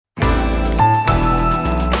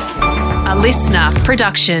listener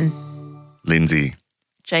production. Lindsay,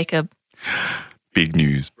 Jacob. big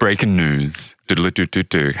news, breaking news.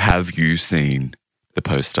 Do-do-do-do-do. Have you seen the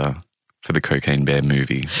poster for the Cocaine Bear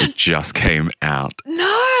movie? It just came out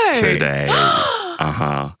No. today.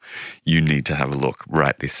 You need to have a look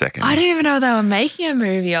right this second. I didn't even know they were making a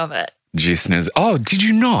movie of it. Gisners. Oh, did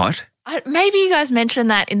you not? Maybe you guys mentioned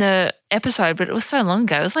that in the episode, but it was so long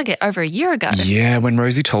ago. It was like over a year ago. Yeah, when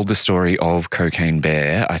Rosie told the story of Cocaine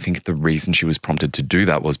Bear, I think the reason she was prompted to do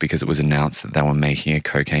that was because it was announced that they were making a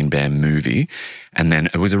Cocaine Bear movie. And then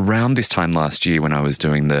it was around this time last year when I was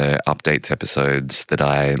doing the updates episodes that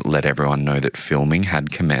I let everyone know that filming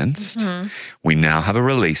had commenced. Mm-hmm. We now have a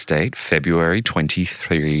release date, February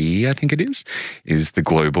 23, I think it is the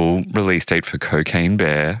global release date for Cocaine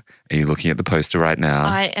Bear. Are you looking at the poster right now?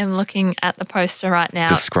 I am looking at the poster right now.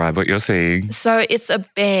 Describe what you're seeing. So it's a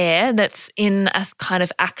bear that's in a kind of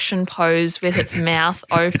action pose with its mouth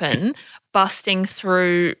open, busting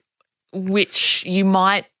through, which you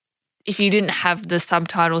might, if you didn't have the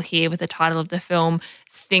subtitle here with the title of the film,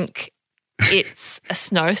 think it's a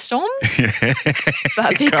snowstorm. But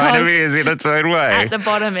because it kind of is in its own way. At the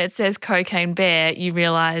bottom it says Cocaine Bear, you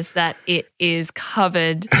realise that it is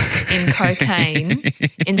covered in cocaine,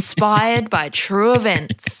 inspired by true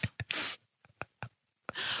events.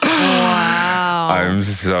 Wow. I'm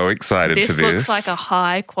so excited for this. This looks like a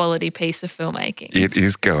high-quality piece of filmmaking. It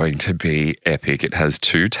is going to be epic. It has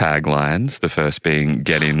two taglines, the first being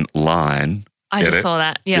get in line. I just saw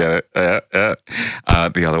that, yeah.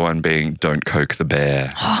 The other one being don't coke the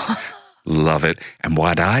bear. Love it. And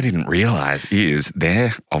what I didn't realise is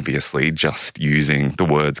they're obviously just using the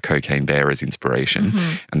words Cocaine Bear as inspiration.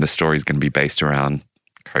 Mm-hmm. And the story's going to be based around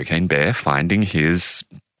Cocaine Bear finding his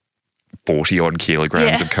 40-odd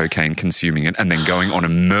kilograms of cocaine, consuming it, and then going on a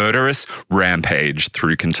murderous rampage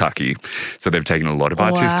through Kentucky. So they've taken a lot of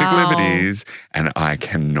artistic liberties, and I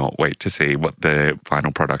cannot wait to see what the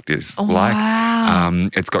final product is like.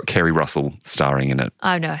 It's got Kerry Russell starring in it.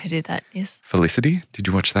 I know who that is. Felicity? Did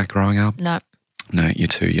you watch that growing up? No. No, you're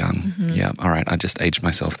too young. Mm-hmm. Yeah, all right. I just aged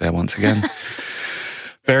myself there once again.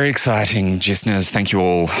 Very exciting, Gisners. Thank you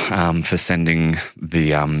all for sending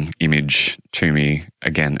the image to me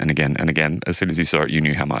again and again and again. As soon as you saw it, you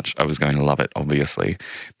knew how much I was going to love it, obviously.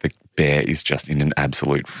 The bear is just in an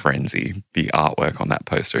absolute frenzy. The artwork on that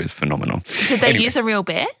poster is phenomenal. Did they use a real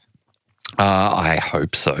bear? I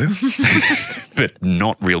hope so, but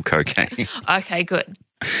not real cocaine. Okay, good.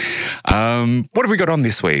 What have we got on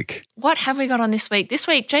this week? What have we got on this week? This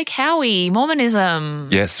week, Jake Howie, Mormonism.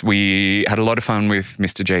 Yes, we had a lot of fun with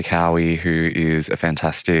Mr. Jake Howie, who is a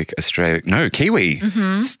fantastic Kiwi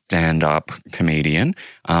stand-up comedian.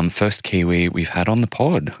 First Kiwi we've had on the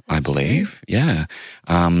pod, I believe. Yeah.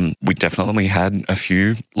 We definitely had a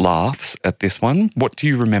few laughs at this one. What do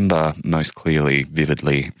you remember most clearly,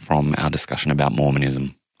 vividly from our discussion about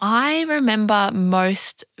Mormonism? I remember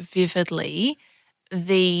most vividly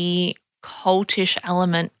the cultish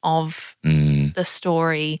element of the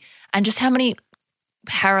story and just how many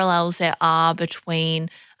parallels there are between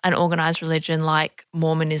an organised religion like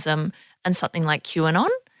Mormonism and something like QAnon.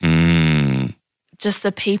 Just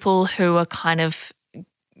the people who are kind of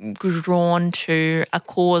drawn to a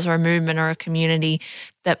cause or a movement or a community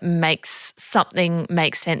that makes something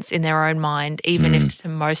make sense in their own mind, even if to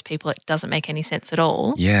most people it doesn't make any sense at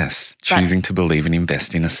all. Yes, choosing to believe and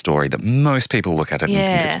invest in a story that most people look at it and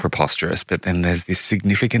think it's preposterous, but then there's this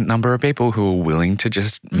significant number of people who are willing to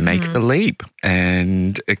just make the leap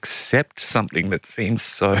and accept something that seems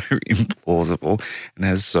so implausible and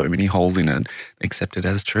has so many holes in it, accept it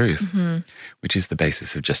as truth, which is the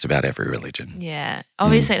basis of just about every religion. Yeah.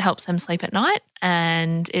 Obviously it helps them sleep at night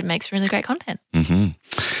and it makes really great content.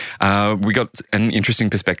 We got an interesting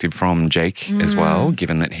perspective from Jake as well,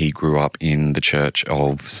 given that he grew up in the Church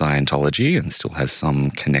of Scientology and still has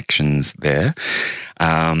some connections there.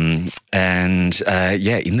 In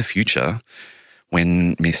the future,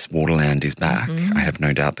 when Miss Waterland is back, I have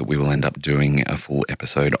no doubt that we will end up doing a full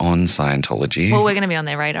episode on Scientology. Well, we're going to be on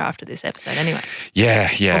their radar after this episode anyway. Yeah.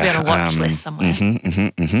 We'll be on a watch list somewhere.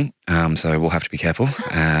 So we'll have to be careful.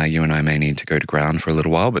 You and I may need to go to ground for a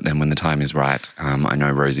little while, but then when the time is right, I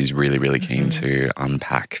know Rosie's really, really keen to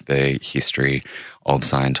unpack the history of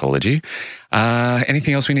Scientology.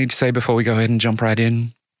 Anything else we need to say before we go ahead and jump right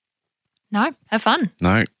in? No, have fun.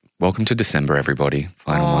 No. Welcome to December, everybody.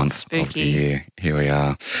 Final month spooky. of the year. Here we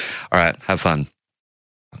are. All right, have fun.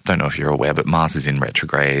 I don't know if you're aware, but Mars is in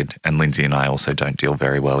retrograde and Lindsay and I also don't deal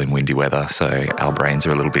very well in windy weather, so our brains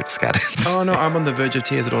are a little bit scattered. Oh, no, I'm on the verge of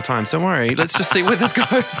tears at all times. Don't worry. Let's just see where this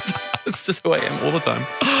goes. It's just who I am all the time.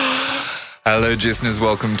 Hello, listeners.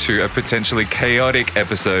 Welcome to a potentially chaotic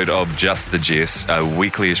episode of Just the Gist, a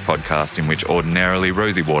weekly-ish podcast in which ordinarily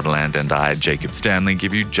Rosie Waterland and I, Jacob Stanley,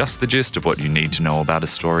 give you just the gist of what you need to know about a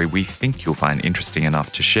story we think you'll find interesting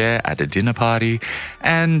enough to share at a dinner party.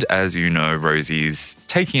 And as you know, Rosie's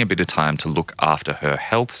taking a bit of time to look after her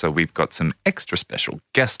health, so we've got some extra special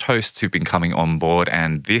guest hosts who've been coming on board,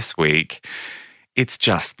 and this week it's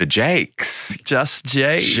just the Jakes. Just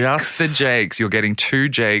Jakes. Just the Jakes. You're getting 2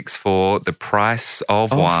 Jakes for the price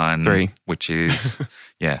of one. 3. Which is,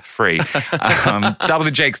 free. Double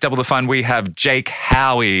the Jakes, double the fun. We have Jake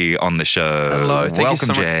Howie on the show. Hello. Thank Welcome, you so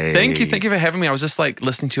much. Jake. Thank you for having me. I was just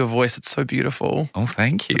listening to your voice. It's so beautiful. Oh,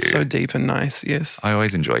 thank you. It's so deep and nice. Yes. I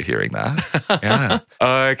always enjoy hearing that. Yeah.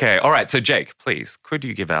 Okay. All right. So, Jake, please, could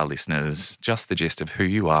you give our listeners just the gist of who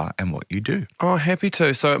you are and what you do? Oh, happy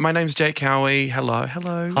to. So my name's Jake Howie. Hello.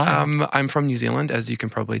 Hi. I'm from New Zealand, as you can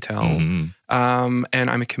probably tell. Mm-hmm. And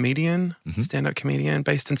I'm a comedian, stand-up comedian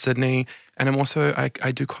based in Sydney. And I'm also,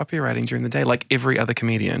 I do copywriting during the day like every other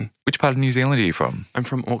comedian. Which part of New Zealand are you from? I'm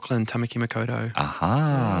from Auckland, Tamaki Makaurau.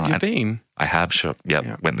 Aha. You've been? I have, sure. Yep.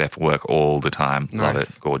 Yeah. Went there for work all the time. Love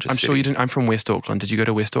Nice. it. Gorgeous I'm city. sure you didn't. I'm from West Auckland. Did you go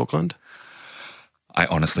to West Auckland? I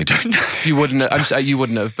honestly don't know. You wouldn't have. I'm sure you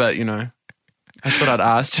wouldn't have, but I thought I'd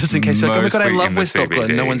ask just in case. You're like, oh my God, I Mostly love in the West Auckland.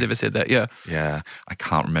 CBD. No one's ever said that. Yeah. Yeah, I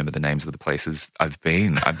can't remember the names of the places I've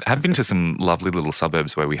been. I have been to some lovely little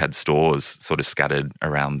suburbs where we had stores sort of scattered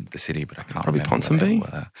around the city, but I can't Probably remember where they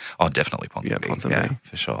Ponsonby? were. Oh, definitely Ponsonby. Yeah, Ponsonby. Yeah,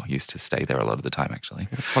 for sure. Used to stay there a lot of the time, actually.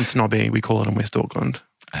 Ponsonby, we call it in West Auckland.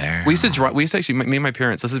 Oh. We used to drive. We used to actually, me and my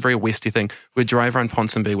parents, this is a very Westy thing. We'd drive around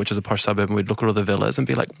Ponsonby, which is a posh suburb, and we'd look at all the villas and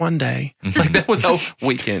be like, one day. Like that was our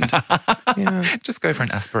weekend. Yeah. Just go for an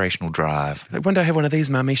aspirational drive. Like, one day I have one of these,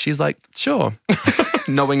 Mummy. She's like, sure.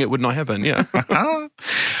 Knowing it would not happen. Yeah.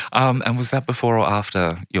 And was that before or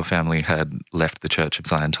after your family had left the Church of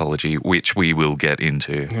Scientology, which we will get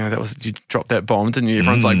into? Yeah, that was, you dropped that bomb, didn't you?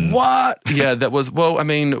 Everyone's like, what? Yeah, that was, well, I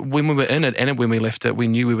mean, when we were in it and when we left it, we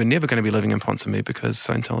knew we were never going to be living in Ponsonby because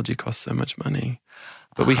Scientology costs so much money.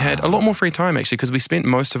 But we had a lot more free time actually because we spent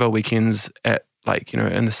most of our weekends at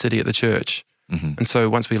in the city at the church. Mm-hmm. And so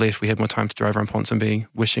once we left, we had more time to drive around Ponsonby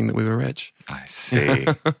wishing that we were rich. I see.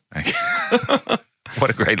 What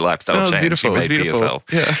a great lifestyle change beautiful. you made for yourself.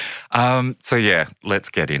 Yeah. So let's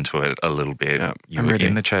get into it a little bit. Yeah, You were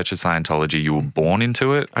in the Church of Scientology. You were born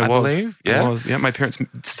into it, I was. believe. Yeah? I was. Yeah, my parents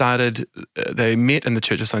started, they met in the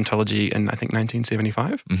Church of Scientology in, I think,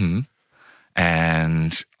 1975. Mm-hmm.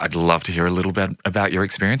 And I'd love to hear a little bit about your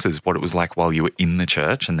experiences, what it was like while you were in the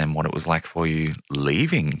church and then what it was like for you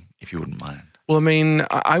leaving, if you wouldn't mind. Well, I mean,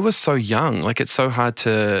 I was so young. Like, it's so hard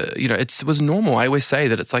to, it was normal. I always say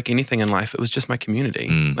that it's like anything in life. It was just my community.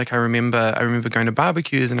 Like, I remember going to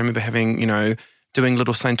barbecues and I remember having, doing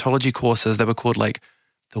little Scientology courses that were called like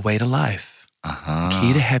The Way to Life, The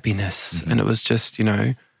Key to Happiness. And it was just,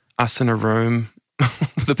 us in a room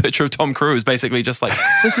with a picture of Tom Cruise, basically just like,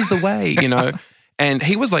 this is the way, And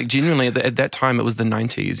he was like genuinely, at that time, it was the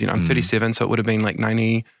 90s. I'm 37, so it would have been like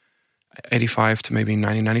 85 to maybe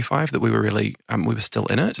 1995 that we were really, we were still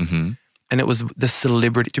in it. Mm-hmm. And it was the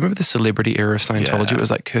celebrity, do you remember the celebrity era of Scientology? Yeah. It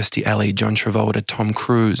was like Kirstie Alley, John Travolta, Tom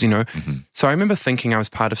Cruise, Mm-hmm. So I remember thinking I was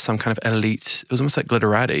part of some kind of elite, it was almost like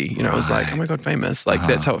glitterati, it was like, oh my God, famous. Like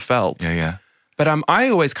that's how it felt. Yeah. But I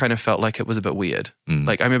always kind of felt like it was a bit weird.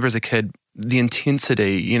 Like I remember as a kid, the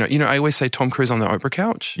intensity, I always say Tom Cruise on the Oprah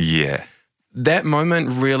couch. Yeah. That moment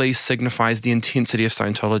really signifies the intensity of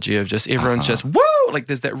Scientology of just everyone's just, woo! Like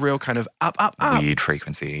there's that real kind of up. Weird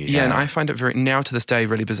frequency. Yeah, and I find it now to this day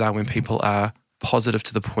really bizarre when people are positive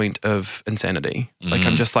to the point of insanity. Like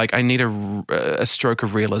I'm just like, I need a stroke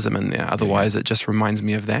of realism in there. Otherwise it just reminds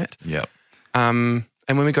me of that. Yep.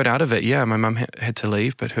 And when we got out of it, my mum had to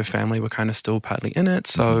leave, but her family were kind of still partly in it.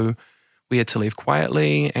 So we had to leave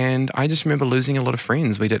quietly. And I just remember losing a lot of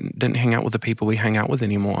friends. We didn't hang out with the people we hang out with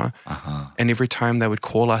anymore. And every time they would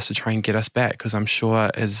call us to try and get us back, because I'm sure,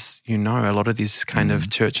 as you know, a lot of these kind of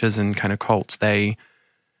churches and kind of cults, the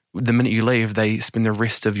minute you leave, they spend the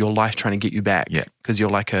rest of your life trying to get you back. Yeah. Because you're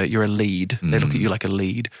a lead. They look at you like a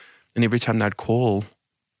lead. And every time they'd call,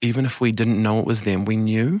 even if we didn't know it was them, we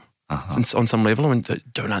knew. Since on some level, and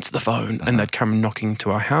don't answer the phone, and they'd come knocking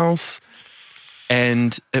to our house,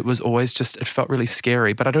 and it was always just, it felt really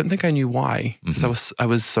scary, but I don't think I knew why, because I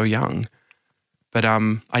was so young. But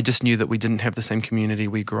I just knew that we didn't have the same community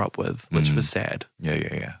we grew up with, which was sad.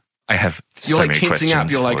 Yeah. I have so You're like many tensing questions up.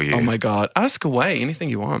 You're like, for you. oh my God, ask away, anything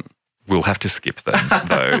you want. We'll have to skip them,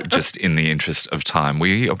 though, just in the interest of time.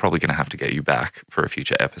 We are probably going to have to get you back for a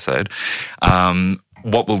future episode.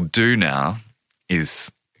 What we'll do now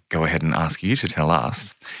is go ahead and ask you to tell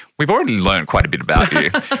us. We've already learned quite a bit about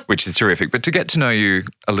you, which is terrific. But to get to know you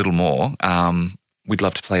a little more, we'd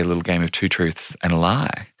love to play a little game of Two Truths and a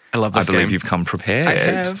Lie. I love this game. I believe you've come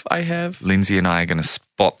prepared. I have. Lindsay and I are going to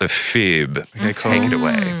spot the fib. Okay, cool. Take it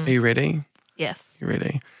away. Are you ready? Yes. You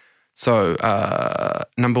ready? So,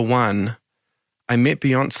 number one, I met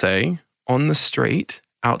Beyonce on the street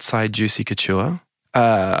outside Juicy Couture.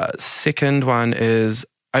 Second one is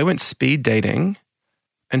I went speed dating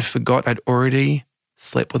and forgot I'd already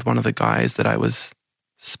slept with one of the guys that I was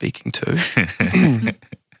speaking to.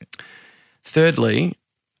 Thirdly,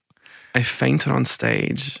 I fainted on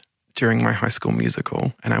stage during my High School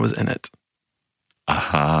Musical and I was in it.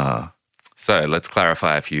 Aha. So let's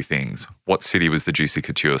clarify a few things. What city was the Juicy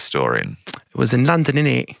Couture store in? It was in London,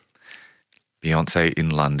 innit? Beyonce in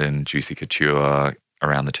London, Juicy Couture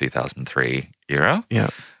around the 2003 era. Yeah.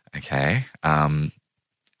 Okay. And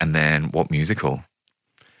then what musical?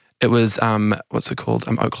 It was, what's it called?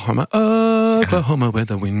 Oklahoma. Oklahoma, where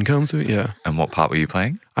the wind comes through. Yeah. And what part were you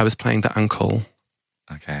playing? I was playing the uncle.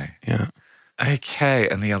 Okay. Yeah. Okay.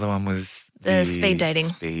 And the other one was The speed dating.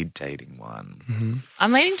 Speed dating one. Mm-hmm.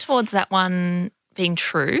 I'm leaning towards that one being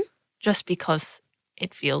true just because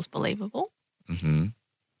it feels believable. Mm-hmm.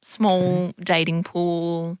 Small dating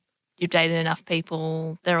pool. You've dated enough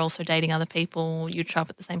people. They're also dating other people. You show up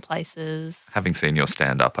at the same places. Having seen your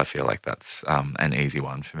stand-up, I feel like that's an easy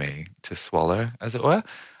one for me to swallow, as it were.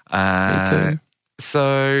 Me too.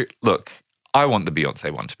 So, look, I want the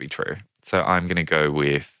Beyonce one to be true. So I'm going to go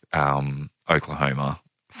with Oklahoma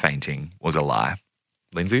fainting was a lie.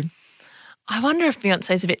 Lindsay? I wonder if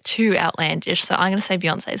Beyonce's a bit too outlandish, so I'm going to say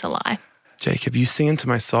Beyonce's a lie. Jacob, you see into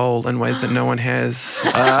my soul in ways that no one has.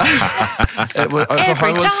 Every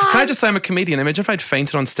time. Can I just say I'm a comedian? Imagine if I'd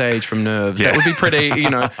fainted on stage from nerves. Yeah. That would be pretty,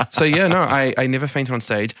 So yeah, no, I never fainted on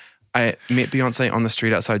stage. I met Beyonce on the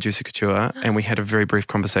street outside Juicy Couture and we had a very brief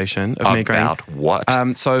conversation of me going. About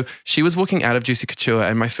what? So she was walking out of Juicy Couture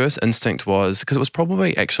and my first instinct was, because it was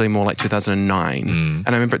probably actually more like 2009. And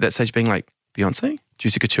I remember at that stage being like, Beyonce?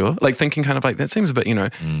 Juicy Couture? Like thinking kind of like, that seems a bit,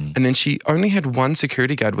 And then she only had one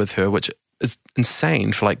security guard with her, which is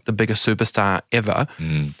insane for like the biggest superstar ever.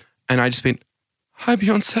 And I just went, hi,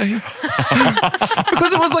 Beyonce.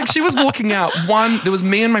 Because it was like she was walking out. There was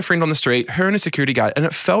me and my friend on the street, her and a security guard, and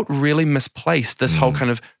it felt really misplaced, this whole kind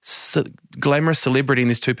of glamorous celebrity and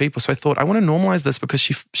these two people. So I thought, I want to normalize this because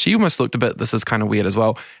she almost looked a bit, this is kind of weird as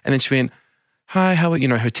well. And then she went, hi, how are you?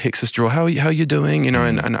 Her Texas drawl, how are you doing?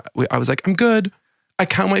 And I was like, I'm good. I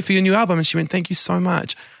can't wait for your new album. And she went, thank you so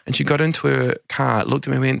much. And she got into her car, looked at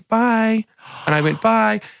me and went, bye. And I went,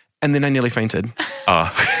 bye. And then I nearly fainted.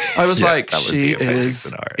 I was like, she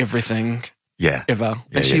is everything ever.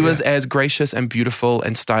 And she was as gracious and beautiful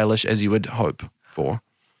and stylish as you would hope for.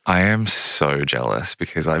 I am so jealous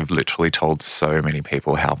because I've literally told so many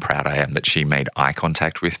people how proud I am that she made eye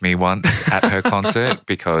contact with me once at her concert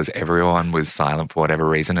because everyone was silent for whatever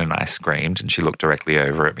reason and I screamed and she looked directly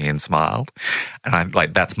over at me and smiled. And I'm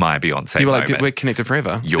like, that's my Beyonce You were moment. like, we're connected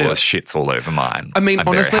forever. Yours shits all over mine. I mean, I'm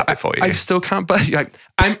honestly, very happy for you. I still can't believe,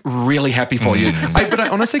 I'm really happy for you. But I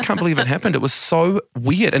honestly can't believe it happened. It was so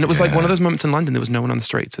weird. And it was like one of those moments in London, there was no one on the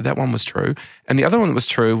street. So that one was true. And the other one that was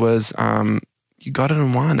true was, you got it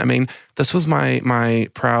in one. I mean, this was my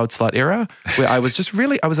proud slut era where I was just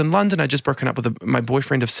I was in London. I'd just broken up with my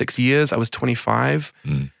boyfriend of 6 years. I was 25.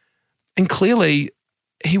 And clearly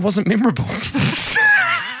he wasn't memorable.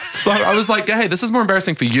 So I was like, hey, this is more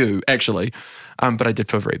embarrassing for you, actually. But I did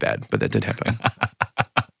feel very bad, but that did happen.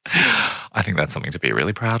 I think that's something to be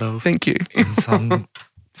really proud of. Thank you. In some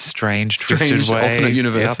strange twisted way. Alternate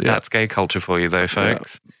universe. Yep, that's gay culture for you though,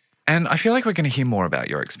 folks. Yeah. And I feel like we're going to hear more about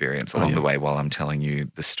your experience along the way while I'm telling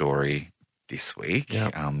you the story this week.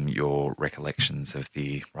 Yep. Your recollections of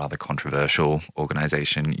the rather controversial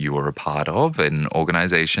organisation you were a part of, an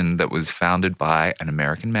organisation that was founded by an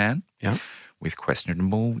American man with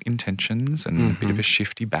questionable intentions and a bit of a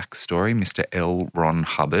shifty backstory, Mr. L. Ron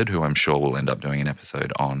Hubbard, who I'm sure we'll end up doing an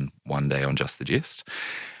episode on one day on Just the Gist.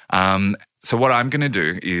 So what I'm going to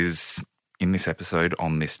do is, in this episode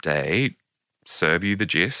on this day, serve you the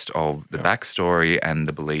gist of the backstory and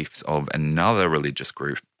the beliefs of another religious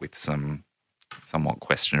group with some somewhat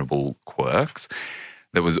questionable quirks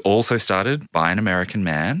that was also started by an American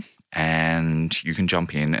man. And you can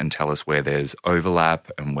jump in and tell us where there's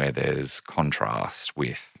overlap and where there's contrast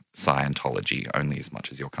with Scientology, only as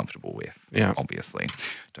much as you're comfortable with, obviously.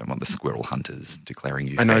 Don't want the squirrel hunters declaring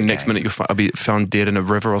you I know next minute I'll be found dead in a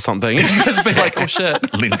river or something. And you just be like, oh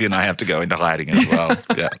shit. Lindsay and I have to go into hiding as well.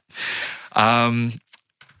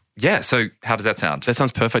 So how does that sound? That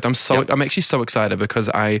sounds perfect. I'm actually so excited because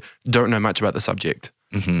I don't know much about the subject.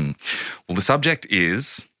 Well, the subject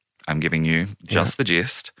is, I'm giving you just the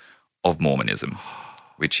gist of Mormonism,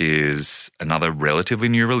 which is another relatively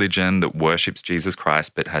new religion that worships Jesus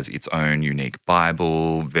Christ but has its own unique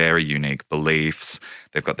Bible, very unique beliefs.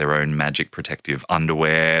 They've got their own magic protective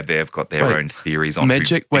underwear. They've got their own theories on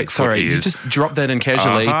magic. who Wait, Bigfoot sorry, is. you just dropped that in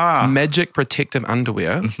casually. Magic protective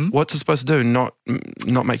underwear. What's it supposed to do? Not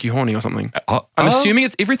make you horny or something? I'm assuming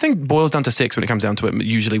it's everything boils down to sex when it comes down to it.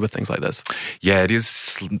 Usually with things like this. Yeah, it is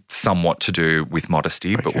somewhat to do with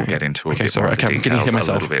modesty, but we'll get into a bit more of the I'm getting ahead of details a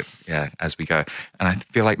myself. little bit, as we go. And I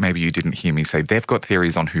feel like maybe you didn't hear me say they've got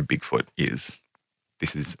theories on who Bigfoot is.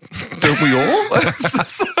 This is, don't we all?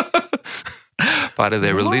 Part of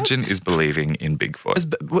their religion is believing in Bigfoot.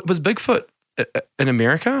 Was Bigfoot in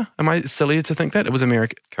America? Am I silly to think that? It was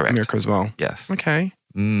America. Correct. America as well. Yes. Okay.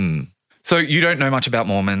 So you don't know much about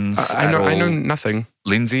Mormons I know nothing.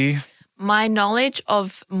 Lindsay? My knowledge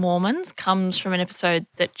of Mormons comes from an episode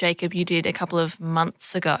that Jacob, you did a couple of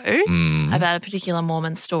months ago about a particular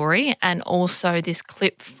Mormon story, and also this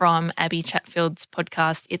clip from Abby Chatfield's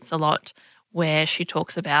podcast, It's a Lot, where she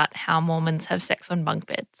talks about how Mormons have sex on bunk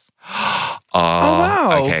beds. Oh,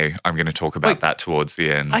 wow. Okay, I'm going to talk about that towards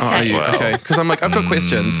the end Okay. as well. Okay, because I'm like, I've got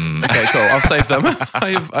questions. Okay, cool. I'll save them.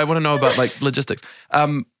 I want to know about like logistics.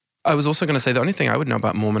 I was also going to say the only thing I would know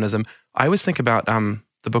about Mormonism, I always think about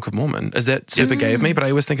the Book of Mormon. Is that super gay of me? But I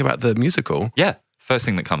always think about the musical. Yeah, first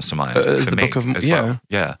thing that comes to mind is for the me Book of as well.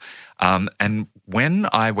 Yeah. And when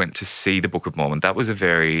I went to see the Book of Mormon, that was a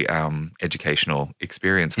very educational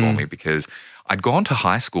experience for me because I'd gone to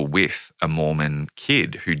high school with a Mormon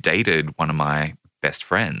kid who dated one of my best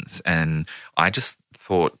friends. And I just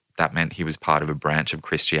thought that meant he was part of a branch of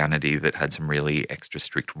Christianity that had some really extra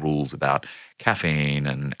strict rules about caffeine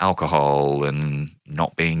and alcohol and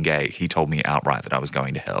not being gay. He told me outright that I was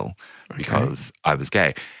going to hell because I was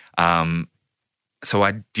gay. So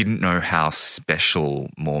I didn't know how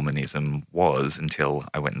special Mormonism was until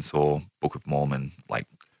I went and saw Book of Mormon like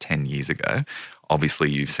 10 years ago.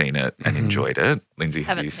 Obviously, you've seen it and enjoyed it. Lindsay,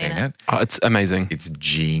 have you seen it? Oh, it's amazing. It's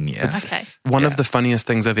genius. Okay. One of the funniest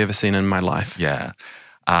things I've ever seen in my life. Yeah.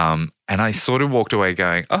 And I sort of walked away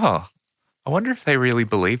going, oh, I wonder if they really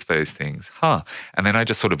believe those things. And then I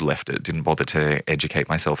just sort of left it, didn't bother to educate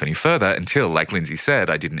myself any further until, like Lindsay said,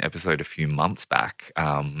 I did an episode a few months back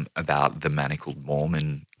about the Manacled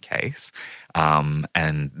Mormon case.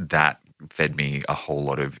 And that fed me a whole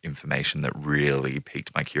lot of information that really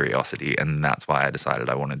piqued my curiosity. And that's why I decided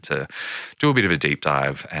I wanted to do a bit of a deep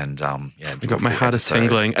dive. And I got my heart is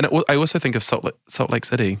tingling. And I also think of Salt Lake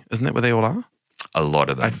City. Isn't that where they all are? A lot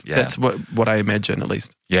of them, yeah. That's what I imagine, at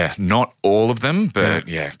least. Yeah, not all of them, but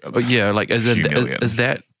yeah. Like is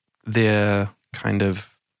that their kind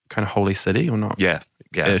of holy city or not? Yeah.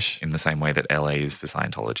 Ish. In the same way that LA is for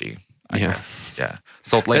Scientology. I Yeah. guess. Yeah.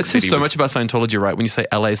 Salt Lake That City says so was- much about Scientology, right? When you say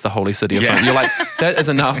LA is the holy city of something, you're like, that is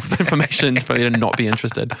enough information for me to not be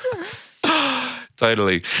interested.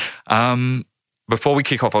 Totally. Before we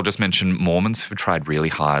kick off, I'll just mention Mormons have tried really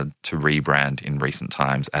hard to rebrand in recent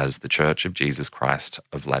times as the Church of Jesus Christ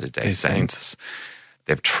of Latter-day Saints.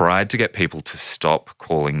 They've tried to get people to stop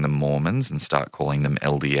calling them Mormons and start calling them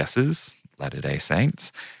LDSs, Latter-day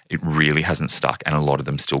Saints. It really hasn't stuck, and a lot of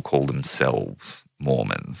them still call themselves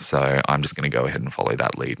Mormons. So I'm just going to go ahead and follow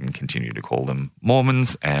that lead and continue to call them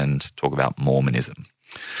Mormons and talk about Mormonism.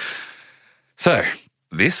 So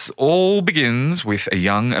this all begins with a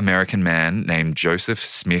young American man named Joseph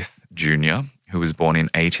Smith Jr., who was born in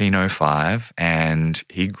 1805, and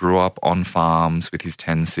he grew up on farms with his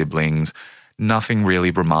 10 siblings. Nothing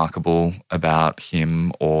really remarkable about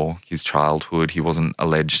him or his childhood. He wasn't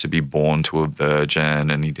alleged to be born to a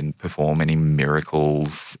virgin, and he didn't perform any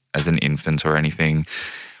miracles as an infant or anything.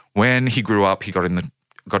 When he grew up, he got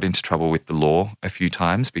into trouble with the law a few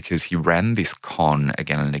times because he ran this con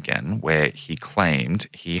again and again where he claimed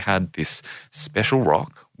he had this special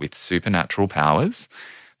rock with supernatural powers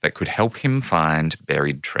that could help him find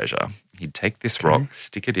buried treasure. He'd take this rock,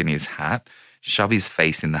 stick it in his hat, shove his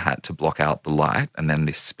face in the hat to block out the light, and then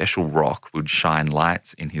this special rock would shine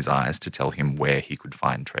lights in his eyes to tell him where he could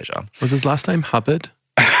find treasure. Was his last name Hubbard?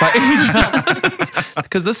 By any chance?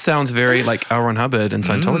 Because this sounds very like L. Ron Hubbard in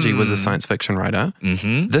Scientology was a science fiction writer.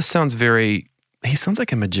 Mm-hmm. This sounds he sounds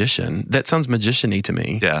like a magician. That sounds magician-y to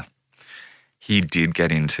me. Yeah. He did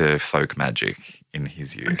get into folk magic in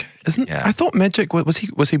his youth. I thought magic, was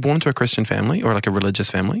he born into a Christian family or like a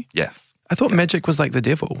religious family? Yes. I thought magic was like the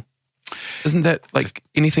devil. Isn't that like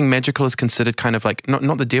anything magical is considered kind of like,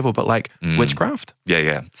 not the devil, but like witchcraft?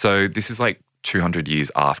 Yeah. So this is like 200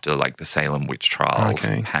 years after like the Salem witch trials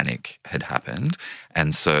panic had happened,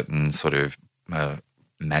 and certain sort of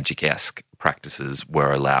magic-esque practices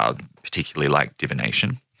were allowed, particularly like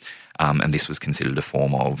divination. And this was considered a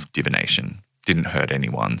form of divination. Didn't hurt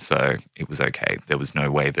anyone, so it was okay. There was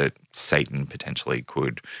no way that Satan potentially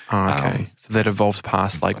could. Oh, okay. So that evolved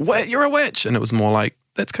past like, you're a witch. And it was more like,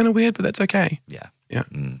 that's kind of weird, but that's okay. Yeah. Yeah.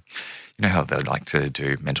 You know how they like to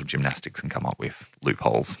do mental gymnastics and come up with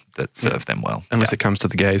loopholes that serve them well. Unless it comes to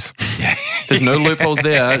the gays. Yeah. There's no loopholes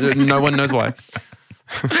there. No one knows why.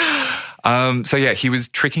 So yeah, he was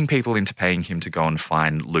tricking people into paying him to go and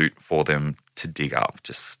find loot for them to dig up,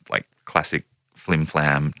 just like classic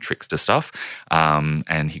flim-flam trickster stuff.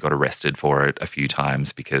 And he got arrested for it a few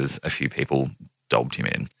times because a few people dobbed him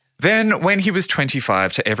in. Then when he was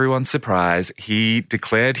 25, to everyone's surprise, he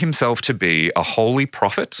declared himself to be a holy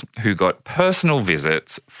prophet who got personal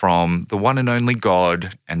visits from the one and only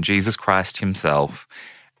God and Jesus Christ himself.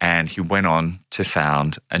 And he went on to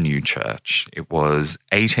found a new church. It was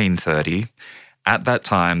 1830. At that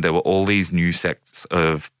time, there were all these new sects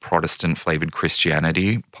of Protestant-flavored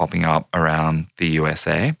Christianity popping up around the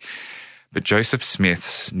USA. But Joseph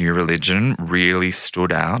Smith's new religion really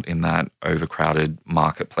stood out in that overcrowded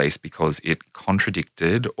marketplace because it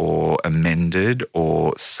contradicted or amended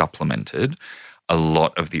or supplemented a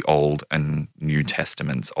lot of the Old and New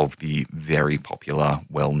Testaments of the very popular,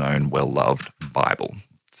 well-known, well-loved Bible.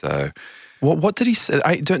 So what did he say?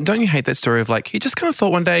 Don't you hate that story of like, he just kind of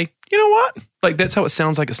thought one day, you know what? Like, that's how it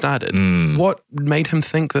sounds like it started. What made him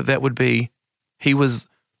think that would be, he was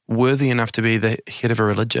worthy enough to be the head of a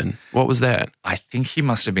religion? What was that? I think he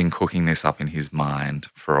must have been cooking this up in his mind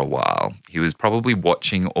for a while. He was probably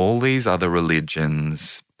watching all these other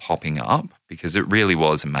religions popping up because it really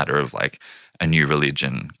was a matter of like a new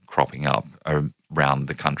religion cropping up around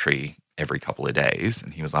the country every couple of days.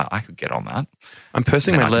 And he was like, I could get on that. I'm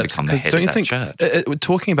pursing my lips because don't you think,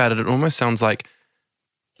 talking about it, it almost sounds like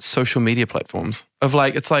social media platforms of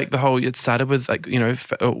like, it's like it started with like, you know,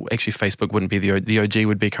 actually Facebook wouldn't be the OG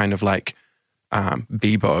would be kind of like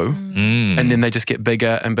Bebo. And then they just get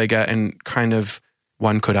bigger and bigger and kind of,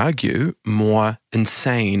 one could argue, more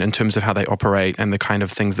insane in terms of how they operate and the kind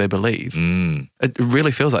of things they believe. It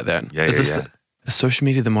really feels like that. Is social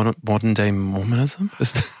media the modern day Mormonism?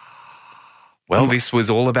 Well, this was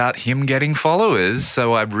all about him getting followers,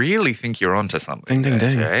 so I really think you're onto something. Ding,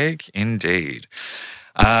 ding, ding. Jake. Indeed.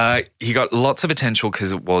 He got lots of attention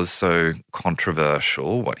because it was so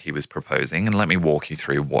controversial what he was proposing, and let me walk you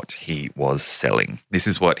through what he was selling. This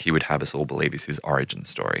is what he would have us all believe is his origin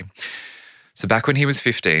story. So back when he was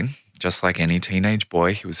 15, just like any teenage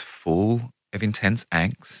boy, he was full of intense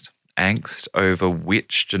angst over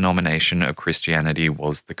which denomination of Christianity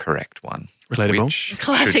was the correct one. Relatable.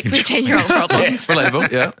 Classic 15-year-old problems.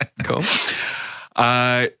 Relatable, yeah. Cool.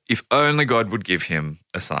 If only God would give him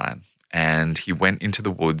a sign. And he went into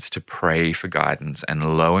the woods to pray for guidance.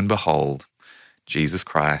 And lo and behold, Jesus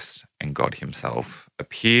Christ and God himself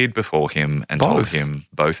appeared before him and told him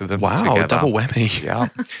both of them together. Wow, double whammy. Yeah.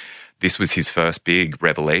 This was his first big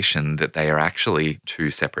revelation that they are actually two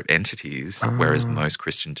separate entities, whereas most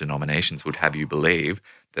Christian denominations would have you believe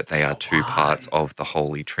that they are two parts of the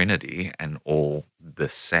Holy Trinity and all the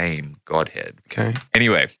same Godhead. Okay.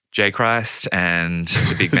 Anyway, J. Christ and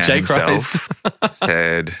the big man himself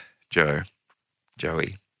said,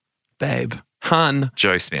 Joey. Babe. Hun.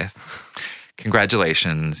 Joe Smith.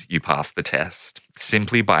 Congratulations, you passed the test.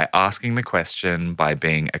 Simply by asking the question, by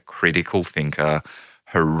being a critical thinker,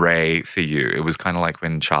 hooray for you. It was kind of like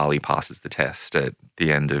when Charlie passes the test at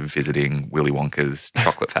the end of visiting Willy Wonka's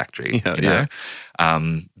chocolate factory.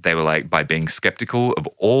 They were like, by being skeptical of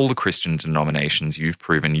all the Christian denominations, you've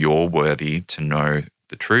proven you're worthy to know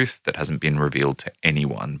the truth that hasn't been revealed to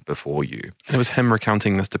anyone before you. And it was him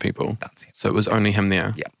recounting this to people. That's it. So it was only him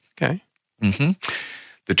there. Yeah. Okay.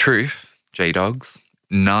 The truth, J-Dogs,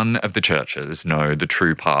 none of the churches know the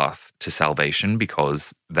true path to salvation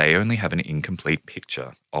because they only have an incomplete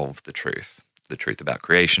picture of the truth about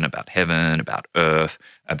creation, about heaven, about earth,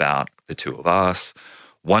 about the two of us.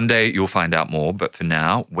 One day you'll find out more, but for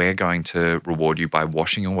now, we're going to reward you by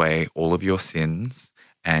washing away all of your sins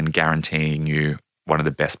and guaranteeing you one of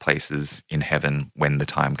the best places in heaven when the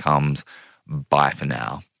time comes. Bye for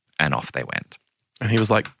now. And off they went. And he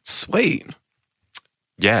was like, sweet.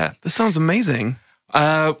 Yeah. This sounds amazing.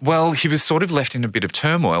 Well, he was sort of left in a bit of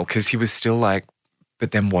turmoil because he was still like,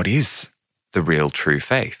 but then what is the real true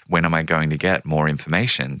faith? When am I going to get more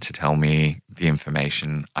information to tell me the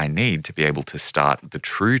information I need to be able to start the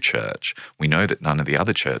true church? We know that none of the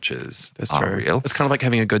other churches are real. It's kind of like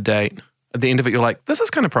having a good date. At the end of it, you're like, this is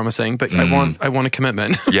kind of promising, but I want a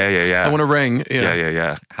commitment. Yeah. I want a ring.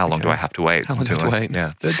 Yeah. How long do I have to wait? How long do I have to wait?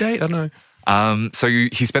 Yeah. The date, I don't know. So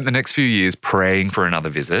he spent the next few years praying for another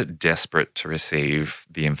visit, desperate to receive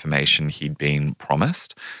the information he'd been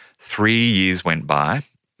promised. 3 years went by,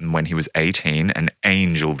 and when he was 18, an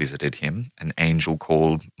angel visited him, an angel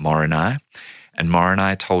called Moroni. And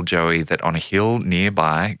Moroni told Joey that on a hill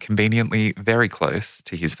nearby, conveniently very close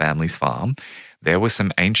to his family's farm, there were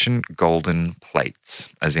some ancient golden plates,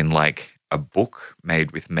 as in like a book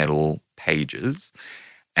made with metal pages.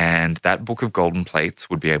 And that book of golden plates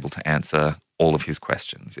would be able to answer all of his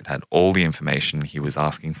questions. It had all the information he was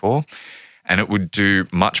asking for, and it would do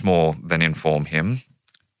much more than inform him.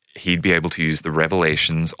 He'd be able to use the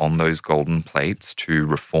revelations on those golden plates to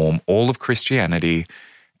reform all of Christianity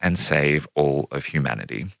and save all of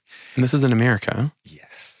humanity. And this is in America?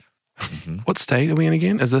 Yes. What state are we in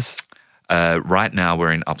again? Is this? Right now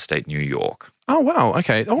we're in upstate New York. Oh, wow.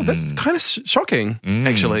 Okay. Oh, that's kind of shocking,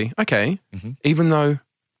 actually. Okay. Even though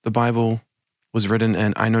the Bible was written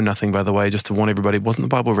in, I know nothing, by the way, just to warn everybody, wasn't the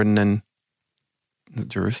Bible written in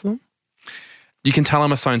Jerusalem? You can tell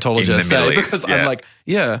I'm a Scientologist. Because I'm like,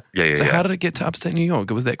 yeah. So how did it get to upstate New York?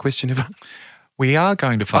 Was that question ever? We are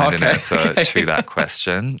going to find an answer to that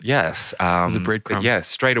question. Yes. There's a breadcrumb. Yeah,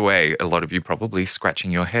 straight away, a lot of you probably scratching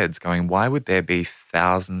your heads going, why would there be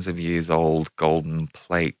thousands of years old golden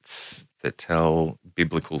plates that tell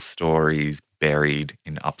biblical stories buried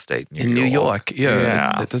in upstate New York? In New York,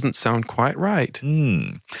 yeah. That doesn't sound quite right.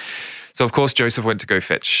 So, of course, Joseph went to go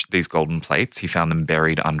fetch these golden plates. He found them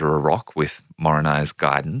buried under a rock with Moroni's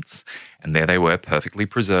guidance. And there they were, perfectly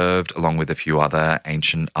preserved, along with a few other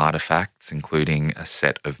ancient artifacts, including a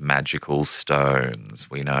set of magical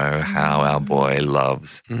stones. We know how our boy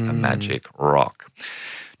loves a magic rock.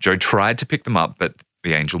 Joe tried to pick them up, but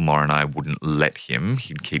the angel Moroni wouldn't let him.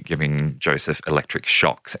 He'd keep giving Joseph electric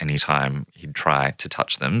shocks anytime he'd try to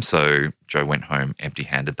touch them. So Joe went home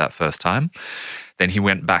empty-handed that first time. Then he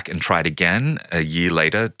went back and tried again a year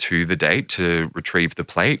later to the date to retrieve the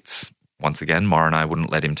plates. Once again, Moroni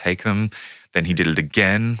wouldn't let him take them. Then he did it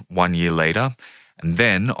again 1 year later. And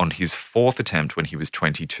then on his fourth attempt when he was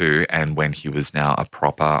 22 and when he was now a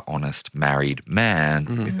proper, honest, married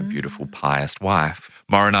man with a beautiful, pious wife,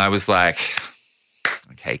 Moroni was like,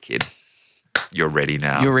 okay, kid, you're ready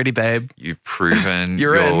now. You're ready, babe. You've proven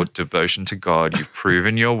your devotion to God. You've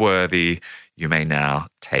proven you're worthy. You may now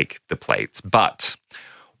take the plates. But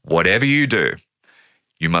whatever you do,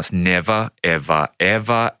 you must never, ever,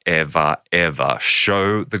 ever, ever, ever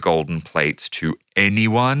show the golden plates to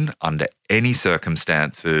anyone under any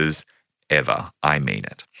circumstances, ever. I mean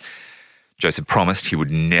it. Joseph promised he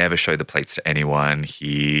would never show the plates to anyone.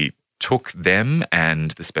 He took them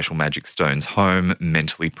and the special magic stones home,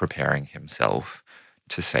 mentally preparing himself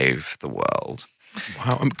to save the world.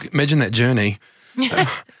 Wow, imagine that journey.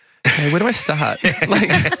 Hey, where do I start?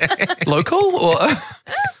 Like, local or...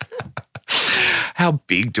 How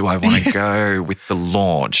big do I want to go with the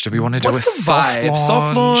launch? Do we want to do a soft launch?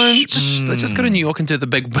 Soft launch. Let's just go to New York and do the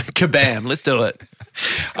big kabam. Let's do it.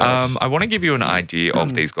 I want to give you an idea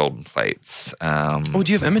of these golden plates. Do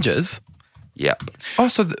you have images? Yep. Oh,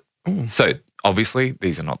 so obviously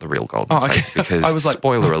these are not the real golden plates because, I was like,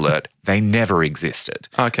 spoiler alert, they never existed.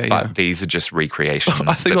 Okay, but these are just recreations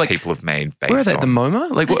that people have made based on. Where are they? The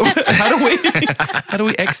MoMA? Like, how do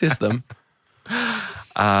we access them?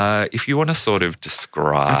 If you want to sort of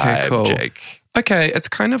describe, Jake. Okay, it's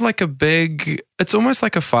kind of like it's almost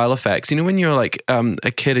like a file of facts. You know when you're like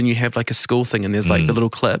a kid and you have like a school thing and there's like the little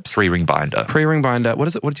clips? 3-ring binder. Pre-ring binder. What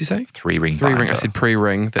is it? What did you say? 3-ring binder. I said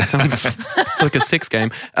pre-ring. That sounds it's like a sex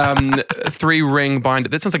game. 3-ring binder.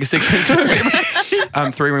 That sounds like a sex game too.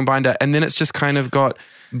 3-ring binder. And then it's just kind of got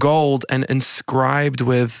gold and inscribed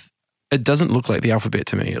with, it doesn't look like the alphabet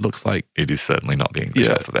to me. It looks like... It is certainly not the English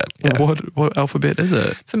alphabet. Yeah. What alphabet is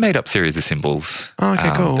it? It's a made-up series of symbols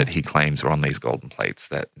cool. that he claims are on these golden plates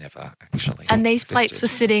that never actually And these existed. plates were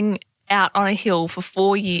sitting out on a hill for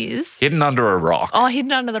 4 years. Hidden under a rock. Oh,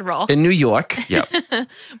 hidden under the rock. In New York. Yep.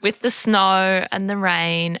 With the snow and the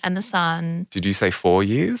rain and the sun. Did you say 4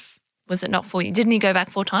 years? Was it not 4 years? Didn't he go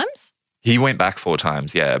back 4 times? He went back 4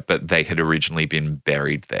 times, yeah, but they had originally been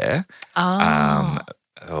buried there.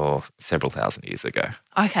 Several thousand years ago.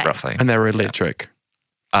 Okay. Roughly. And they were electric.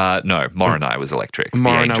 No, Moroni was electric.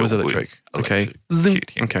 Moroni was electric. Okay.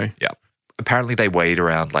 Okay. Yeah. Apparently they weighed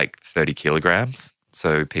around like 30 kilograms.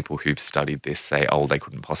 So people who've studied this say, they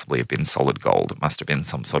couldn't possibly have been solid gold. It must have been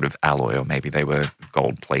some sort of alloy, or maybe they were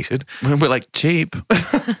gold plated. We're like cheap.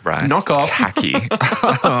 Right. Knockoff. Tacky.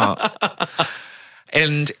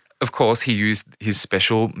 And of course, he used his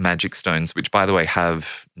special magic stones, which, by the way,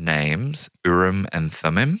 have names, Urim and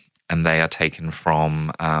Thummim, and they are taken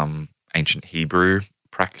from ancient Hebrew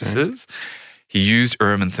practices. Okay. He used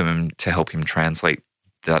Urim and Thummim to help him translate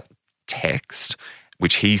that text,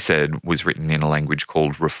 which he said was written in a language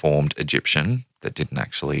called Reformed Egyptian that didn't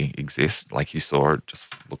actually exist. Like you saw, it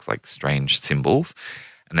just looks like strange symbols.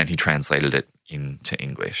 And then he translated it into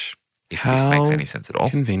English, if this makes any sense at all.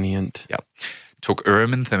 Convenient. Yep. Took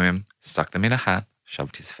Urim and Thummim, stuck them in a hat,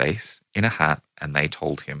 shoved his face in a hat, and they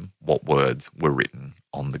told him what words were written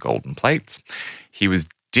on the golden plates. He was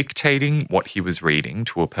dictating what he was reading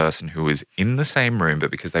to a person who was in the same room, but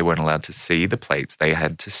because they weren't allowed to see the plates, they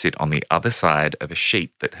had to sit on the other side of a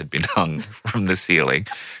sheet that had been hung from the ceiling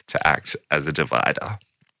to act as a divider.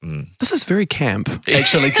 This is very camp,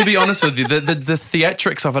 actually, to be honest with you. The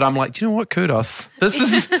theatrics of it, I'm like, do you know what? Kudos. This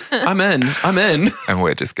is, I'm in. And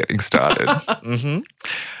we're just getting started.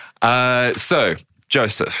 So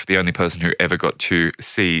Joseph, the only person who ever got to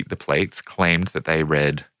see the plates, claimed that they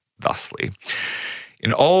read thusly.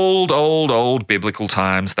 In old biblical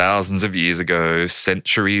times, thousands of years ago,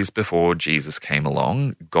 centuries before Jesus came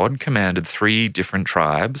along, God commanded 3 different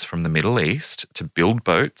tribes from the Middle East to build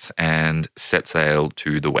boats and set sail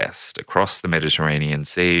to the west, across the Mediterranean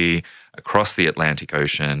Sea, across the Atlantic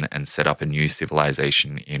Ocean, and set up a new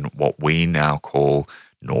civilization in what we now call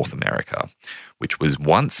North America, which was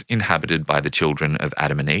once inhabited by the children of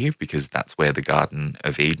Adam and Eve, because that's where the Garden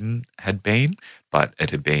of Eden had been, but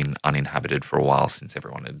it had been uninhabited for a while since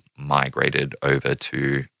everyone had migrated over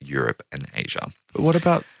to Europe and Asia. But what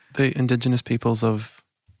about the indigenous peoples of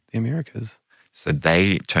the Americas? So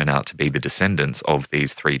they turn out to be the descendants of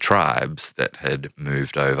these 3 tribes that had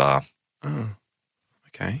moved over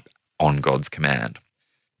on God's command.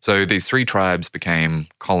 So these 3 tribes became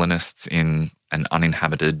colonists in an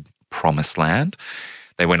uninhabited promised land.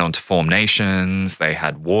 They went on to form nations, they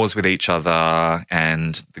had wars with each other,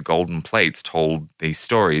 and the golden plates told these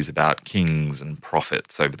stories about kings and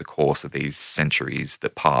prophets over the course of these centuries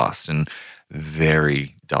that passed, and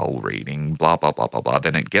very dull reading, blah, blah, blah, blah, blah.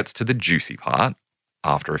 Then it gets to the juicy part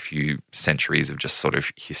after a few centuries of just sort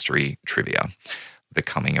of history trivia, the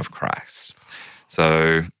coming of Christ.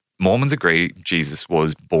 So Mormons agree Jesus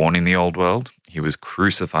was born in the old world, he was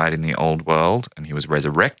crucified in the old world, and he was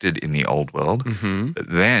resurrected in the old world. But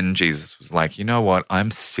then Jesus was like, you know what? I'm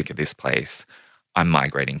sick of this place. I'm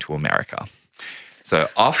migrating to America. So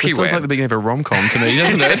off he went. Sounds like the beginning of a rom-com to me,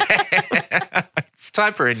 doesn't it? It's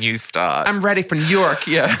time for a new start. I'm ready for New York,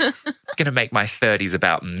 yeah. I'm going to make my 30s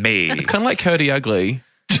about me. It's kind of like Cody Ugly.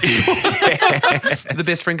 The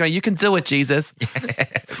best friend going, you can do it, Jesus.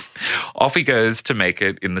 Yes. Off he goes to make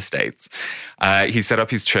it in the States. He set up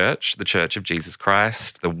his church, the Church of Jesus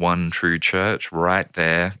Christ, the one true church right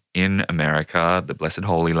there in America, the Blessed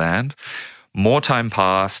Holy Land. More time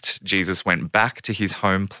passed. Jesus went back to his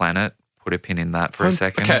home planet. Put a pin in that for a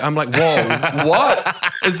second. Okay, I'm like, whoa,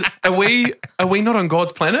 what? Are we not on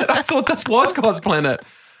God's planet? I thought this was God's planet.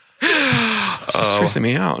 It's just stressing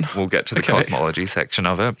me out. We'll get to the cosmology section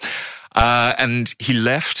of it. And he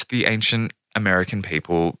left the ancient American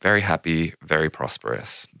people very happy, very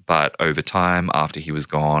prosperous. But over time, after he was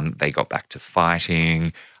gone, they got back to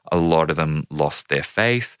fighting. A lot of them lost their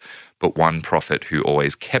faith. But one prophet who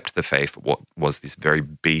always kept the faith was this very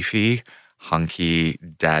beefy, hunky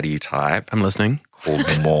daddy type. I'm listening. Called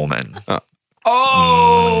Mormon.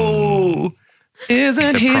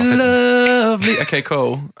 Isn't he lovely? Okay,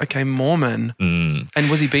 cool. Okay, Mormon. And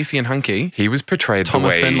was he beefy and hunky? He was portrayed Tom the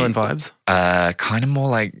way... of Finland vibes? Kind of more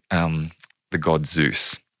like the god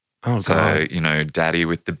Zeus. Oh, so, God. you know, daddy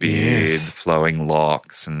with the beard, flowing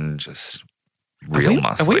locks, and just real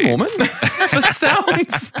muscly. Are we Mormon? This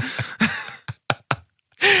sounds...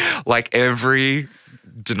 Like every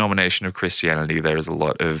denomination of Christianity, there is a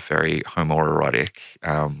lot of very homoerotic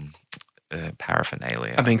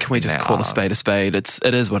paraphernalia. I mean, can we just call a spade a spade?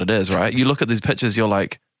 It is what it is, right? You look at these pictures, you're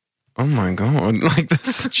like, oh my God, like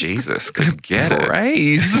this. Jesus, could get it.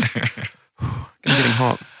 Praise. I'm getting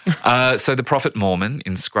hot. So the prophet Mormon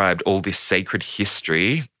inscribed all this sacred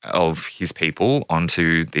history of his people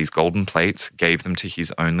onto these golden plates, gave them to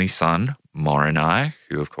his only son, Moroni,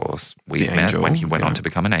 who, of course, we've met when he went on to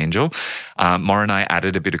become an angel. Moroni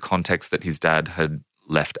added a bit of context that his dad had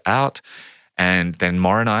left out. And then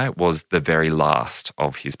Moroni was the very last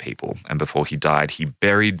of his people. And before he died, he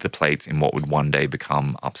buried the plates in what would one day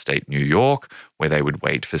become upstate New York, where they would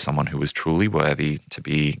wait for someone who was truly worthy to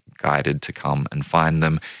be guided to come and find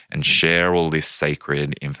them and share all this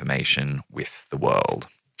sacred information with the world.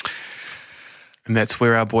 And that's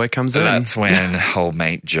where our boy comes in. That's when old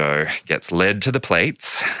mate Joe gets led to the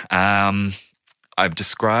plates. I've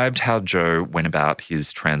described how Joe went about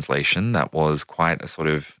his translation. That was quite a sort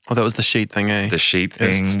of... Oh, that was the sheet thing, eh? The sheet thing.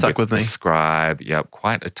 It's stuck with me. The scribe. Yep,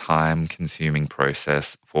 quite a time-consuming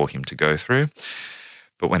process for him to go through.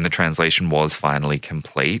 But when the translation was finally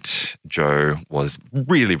complete, Joe was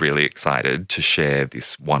really, really excited to share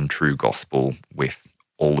this one true gospel with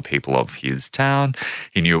all the people of his town.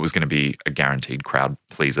 He knew it was going to be a guaranteed crowd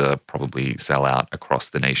pleaser, probably sell out across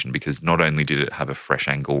the nation, because not only did it have a fresh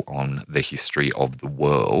angle on the history of the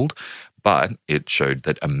world, but it showed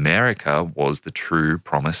that America was the true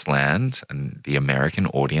promised land, and the American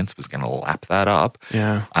audience was going to lap that up.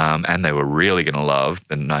 Yeah. And they were really going to love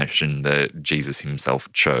the notion that Jesus himself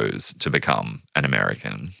chose to become an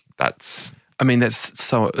American. That's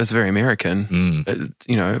very American,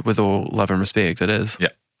 with all love and respect, it is. Yeah.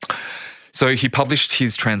 So he published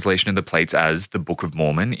his translation of the plates as the Book of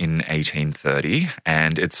Mormon in 1830,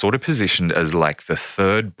 and it's sort of positioned as like the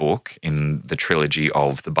third book in the trilogy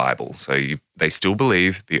of the Bible. So they still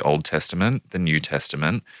believe the Old Testament, the New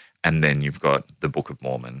Testament, and then you've got the Book of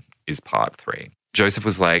Mormon is part 3. Joseph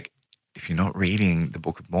was like, if you're not reading the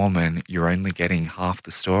Book of Mormon, you're only getting half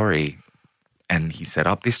the story. And he set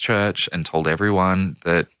up this church and told everyone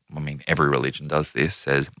that, every religion does this,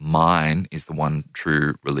 says mine is the one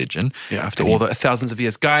true religion. Yeah, after all the thousands of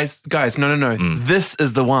years. Guys, no. This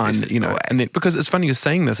is the one, This is the way. And then, because it's funny you're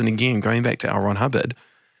saying this, and again, going back to L. Ron Hubbard,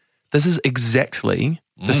 this is exactly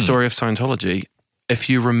the story of Scientology. If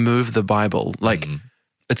you remove the Bible,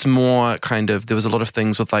 it's more kind of, there was a lot of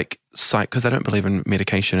things with because they don't believe in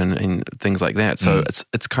medication and things like that. So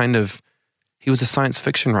it's kind of, he was a science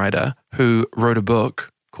fiction writer who wrote a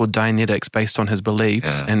book called Dianetics based on his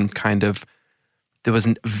beliefs, and kind of there was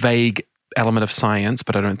a vague element of science,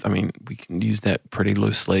 but we can use that pretty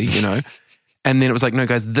loosely, And then it was like, no,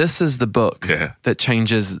 guys, this is the book that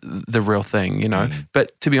changes the real thing,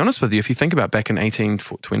 But to be honest with you, if you think about back in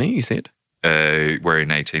 1820, you said? We're in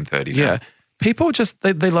 1830 now. Yeah. People just,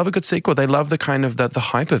 they love a good sequel. They love the kind of the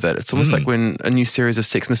hype of it. It's almost like when a new series of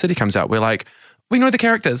Sex and the City comes out, we're like, we know the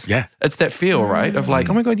characters. Yeah. It's that feel, right? Of like,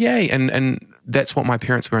 oh my God, yay. And that's what my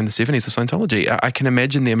parents were in the 70s with Scientology. I can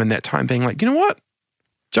imagine them in that time being like, you know what?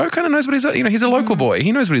 Joe kind of knows what he's a local boy.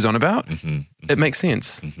 He knows what he's on about. It makes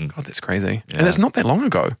sense. God, that's crazy. Yeah. And it's not that long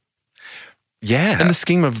ago. Yeah. In the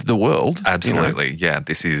scheme of the world. Absolutely. Yeah.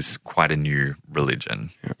 This is quite a new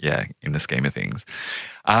religion. Yeah. In the scheme of things.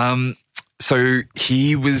 So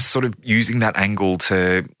he was sort of using that angle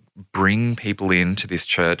to bring people into this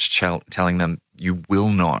church, telling them, you will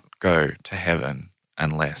not go to heaven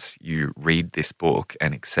unless you read this book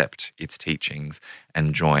and accept its teachings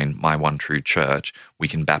and join my one true church. We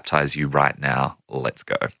can baptize you right now. Let's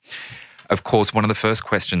go. Of course, one of the first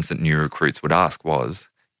questions that new recruits would ask was,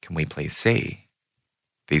 can we please see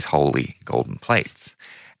these holy golden plates?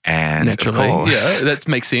 And naturally, of course, that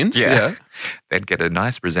makes sense. Yeah. They'd get a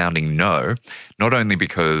nice resounding no, not only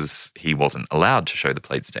because he wasn't allowed to show the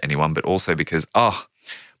plates to anyone, but also because,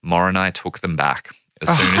 Moronai took them back. As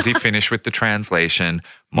soon as he finished with the translation,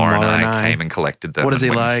 Moronai came and collected them. What is he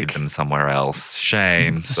and went like? And hid them somewhere else.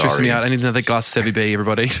 Shame. It's stressing me out. I need another glass of Savvy B,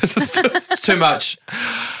 everybody. It's too much.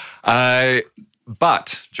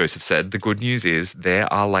 But, Joseph said, the good news is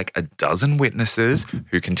there are like a dozen witnesses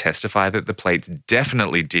who can testify that the plates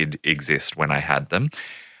definitely did exist when I had them,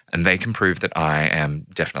 and they can prove that I am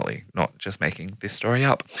definitely not just making this story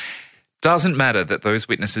up. Doesn't matter that those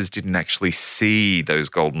witnesses didn't actually see those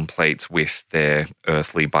golden plates with their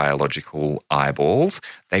earthly biological eyeballs.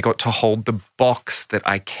 They got to hold the box that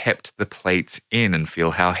I kept the plates in and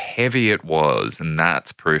feel how heavy it was, and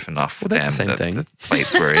that's proof enough for them that the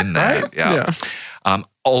plates were in there. Right? Yeah.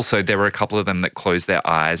 Also, there were a couple of them that closed their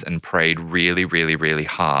eyes and prayed really, really, really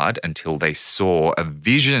hard until they saw a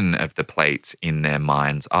vision of the plates in their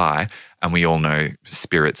mind's eye. And we all know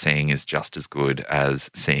spirit seeing is just as good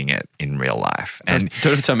as seeing it in real life. And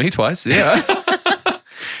don't have to tell me twice. Yeah.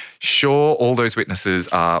 Sure, all those witnesses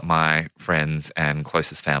are my friends and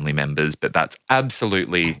closest family members, but that's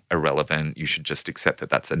absolutely irrelevant. You should just accept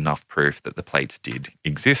that that's enough proof that the plates did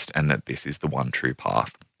exist and that this is the one true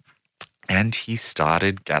path. And he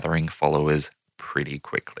started gathering followers pretty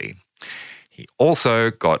quickly. He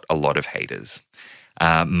also got a lot of haters.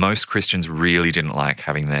 Most Christians really didn't like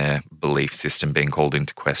having their belief system being called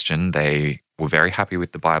into question. They were very happy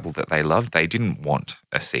with the Bible that they loved. They didn't want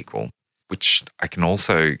a sequel, which I can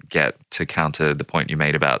also get to counter the point you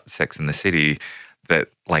made about Sex and the City, that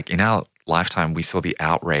like in our lifetime, we saw the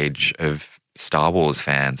outrage of Star Wars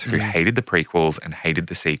fans who hated the prequels and hated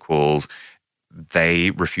the sequels.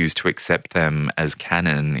 they refuse to accept them as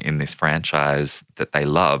canon in this franchise that they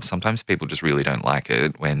love. Sometimes people just really don't like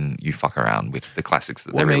it when you fuck around with the classics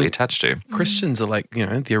that they're really attached to. Christians are like,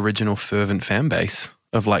 the original fervent fan base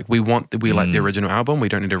of like, we like the original album. We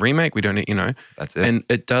don't need a remake. We don't need, That's it. And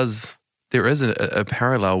there is a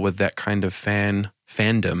parallel with that kind of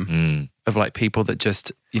fandom of like people that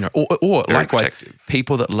just, or Very likewise, protective.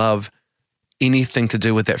 people that love anything to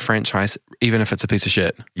do with that franchise, even if it's a piece of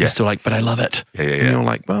shit. Yeah. You're still like, but I love it. Yeah. And you're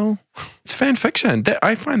like, well, it's fan fiction.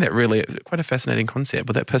 I find that really quite a fascinating concept.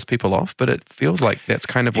 Will that piss people off? But it feels like that's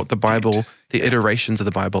kind of what the Bible, the iterations of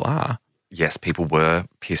the Bible are. Yes, people were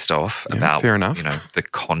pissed off Yeah, about, fair enough. The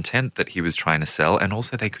content that he was trying to sell. And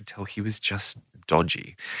also they could tell he was just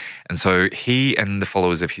dodgy. And so he and the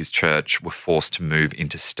followers of his church were forced to move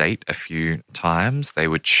interstate a few times. They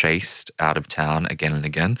were chased out of town again and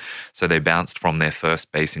again. So they bounced from their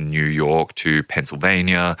first base in New York to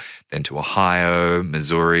Pennsylvania, then to Ohio,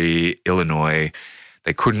 Missouri, Illinois.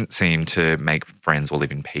 They couldn't seem to make friends or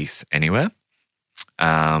live in peace anywhere.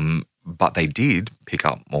 But they did pick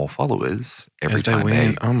up more followers every time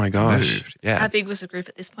they Oh my gosh. moved. Yeah, How big was the group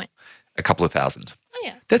at this point? a couple of thousand. Oh,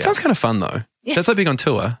 yeah. That sounds kind of fun though. Yeah. That's like being on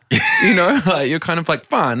tour. Like you're kind of like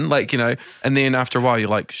fun, like, and then after a while you're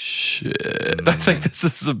like, shit, I think this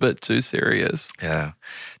is a bit too serious. Yeah.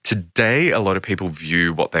 Today, a lot of people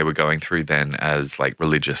view what they were going through then as like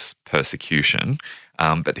religious persecution.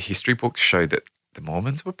 But the history books show that the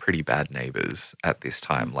Mormons were pretty bad neighbors at this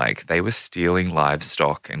time. Like they were stealing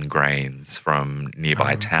livestock and grains from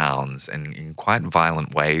nearby towns and in quite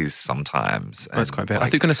violent ways sometimes. That's quite bad. I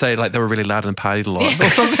Like, think you're going to say like they were really loud and partied a lot or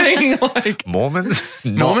something. Like Mormons,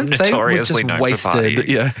 Mormons, not they were notoriously just known wasted. for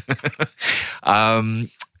partying. Yeah.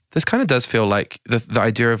 This kind of does feel like the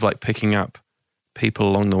idea of like picking up people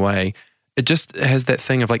along the way. It just has that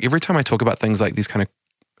thing of like every time I talk about things like these kind of,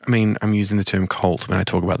 I'm using the term cult when I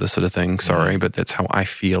talk about this sort of thing. Sorry, but that's how I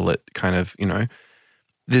feel it kind of,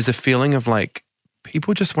 there's a feeling of like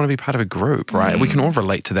people just want to be part of a group, right? We can all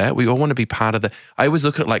relate to that. We all want to be part of I always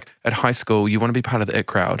look at like at high school, you want to be part of the it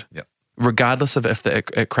crowd. Yep. Regardless of if the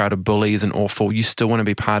it crowd are bullies and awful, you still want to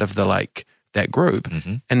be part of the like that group.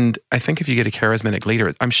 Mm-hmm. And I think if you get a charismatic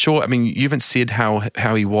leader, I'm sure, you haven't said how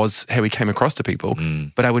he came across to people,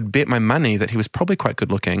 but I would bet my money that he was probably quite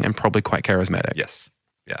good looking and probably quite charismatic. Yes.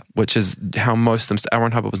 Yeah. Which is how most of them, Aaron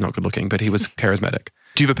Ron Hubbard was not good looking, but he was charismatic.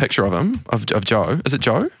 Do you have a picture of him, of Joe? Is it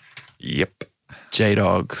Joe? Yep.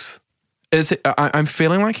 J-Dogs. I'm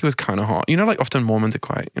feeling like he was kind of hot. Like often Mormons are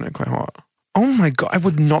quite hot. Oh my God, I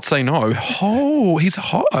would not say no. Oh, he's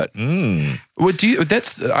hot. Well,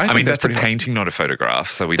 that's That's a pretty hot. painting, not a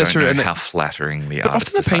photograph, so we That's don't true, know and how flattering the But artist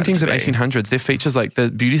often the paintings of decided to be. 1800s, their features, like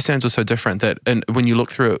the beauty standards were so different that, and when you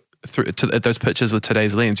look through at those pictures with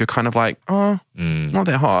today's lens, you're kind of like, oh, not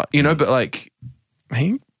that hot, but like,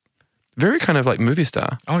 he very kind of like movie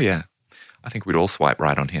star. Oh, yeah. I think we'd all swipe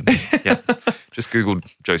right on him. Yeah. Just Google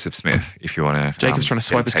Joseph Smith if you want to. Jacob's trying to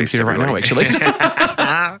swipe his taste computer right now, everybody.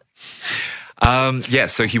 actually.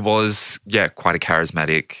 So he was, quite a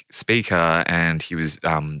charismatic speaker, and he was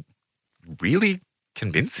really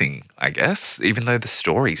convincing, I guess, even though the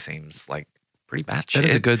story seems like pretty batshit. That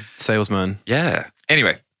is a good salesman. Yeah.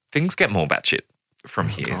 Anyway, things get more batshit from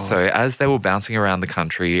here. God. So as they were bouncing around the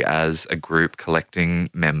country as a group collecting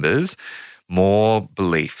members, more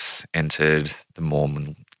beliefs entered the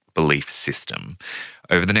Mormon belief system.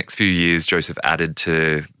 Over the next few years, Joseph added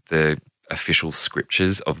to the official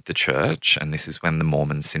scriptures of the church, and this is when the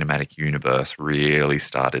Mormon cinematic universe really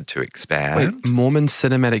started to expand. Wait, Mormon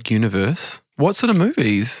Cinematic Universe? What sort of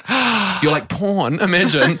movies? You're like porn,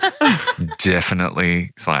 imagine.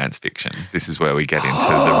 Definitely science fiction. This is where we get into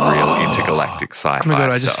the real intergalactic sci-fi Oh my God,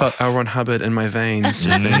 I just stuff. felt L. Ron Hubbard in my veins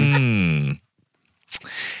just then.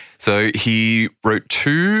 So he wrote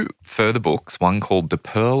 2 further books, one called The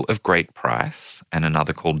Pearl of Great Price and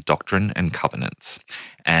another called Doctrine and Covenants.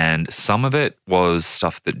 And some of it was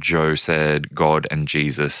stuff that Joe said God and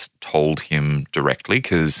Jesus told him directly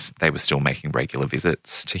because they were still making regular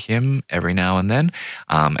visits to him every now and then.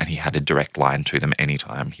 And he had a direct line to them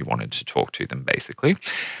anytime he wanted to talk to them, basically.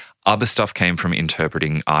 Other stuff came from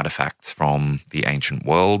interpreting artifacts from the ancient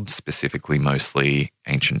world, specifically mostly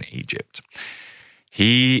ancient Egypt.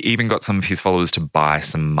 He even got some of his followers to buy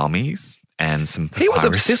some mummies and some papyrus He was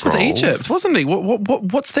obsessed with scrolls. Egypt, wasn't he?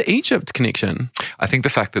 What's the Egypt connection? I think the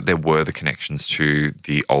fact that there were the connections to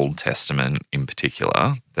the Old Testament in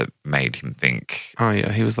particular that made him think, Oh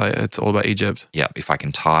yeah, he was like, it's all about Egypt. yeah, if I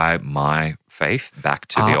can tie my faith back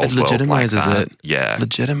to the It old world like legitimizes that, it. yeah.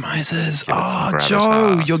 Legitimizes. Give it some Oh,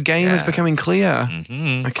 Joe, gravitas. your game is Yeah. becoming clear.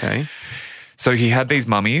 Mhm. Okay. So he had these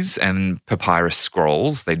mummies and papyrus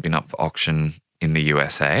scrolls. They'd been up for auction in the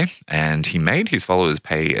USA, and he made his followers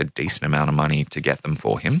pay a decent amount of money to get them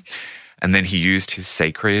for him. And then he used his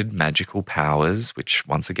sacred magical powers, which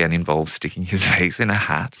once again involves sticking his face in a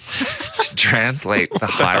hat, to translate the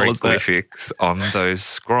hieroglyphics on those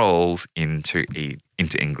scrolls into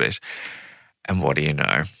English. And what do you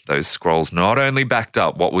know? Those scrolls not only backed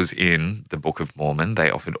up what was in the Book of Mormon,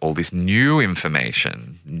 they offered all this new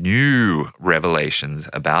information, new revelations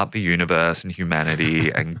about the universe and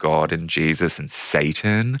humanity and God and Jesus and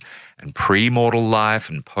Satan and pre-mortal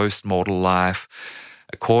life and post-mortal life.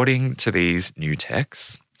 According to these new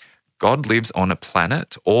texts, God lives on a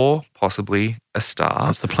planet or possibly a star.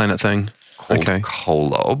 What's the planet thing? Called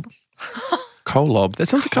Kolob. Kolob. That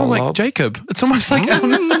sounds kind of like Jacob. It's almost like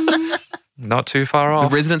not too far off.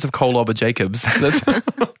 The residents of Kolob are Jacobs.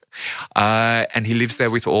 And he lives there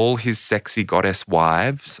with all his sexy goddess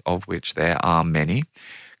wives, of which there are many.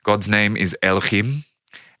 God's name is Elohim,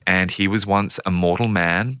 and he was once a mortal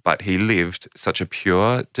man, but he lived such a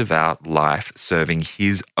pure, devout life serving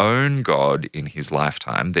his own God in his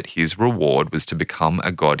lifetime that his reward was to become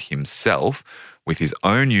a god himself with his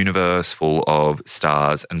own universe full of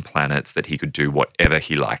stars and planets that he could do whatever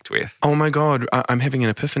he liked with. Oh my God, I'm having an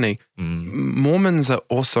epiphany. Mormons are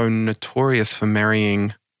also notorious for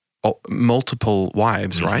marrying multiple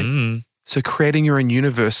wives, right? So creating your own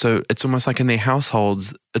universe. So it's almost like in their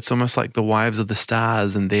households, it's almost like the wives of the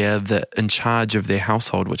stars and they're in charge of their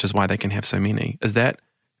household, which is why they can have so many. Is that,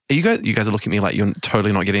 you guys are looking at me like you're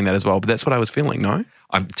totally not getting that as well, but that's what I was feeling, no?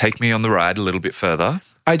 Take me on the ride a little bit further.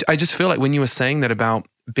 I just feel like when you were saying that about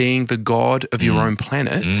being the god of your own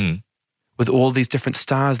planet with all these different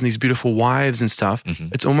stars and these beautiful wives and stuff,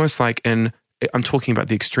 it's almost like I'm talking about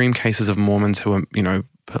the extreme cases of Mormons who are,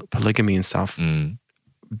 polygamy and stuff.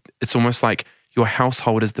 It's almost like your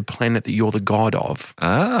household is the planet that you're the god of.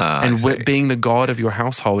 And being the god of your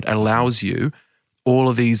household allows you all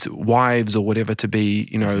of these wives or whatever to be,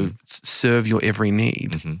 serve your every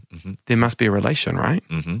need. There must be a relation, right?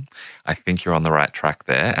 I think you're on the right track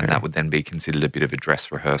there. And that would then be considered a bit of a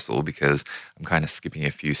dress rehearsal because I'm kind of skipping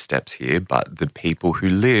a few steps here. But the people who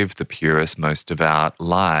live the purest, most devout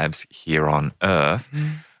lives here on earth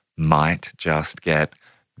might just get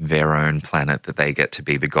their own planet that they get to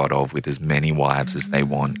be the god of with as many wives as they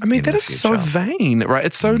want. I mean, that is so vain, right?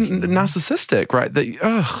 It's so narcissistic, right?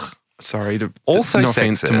 Sorry. Also no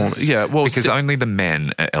sexist. To Mormon. Yeah, well, because only the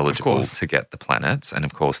men are eligible to get the planets, and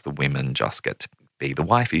of course the women just get to be the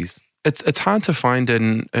wifeys. It's hard to find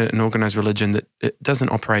in an organized religion that it doesn't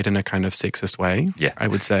operate in a kind of sexist way. Yeah, I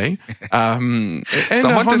would say.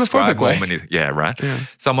 Someone described Mormonism. Yeah, right. Yeah.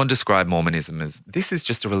 Someone described Mormonism as this is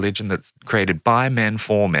just a religion that's created by men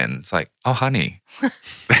for men. It's like, oh, honey,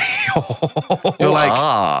 you're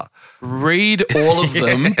like. Read all of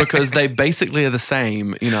them because they basically are the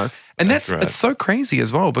same, And that's right. It's so crazy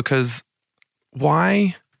as well because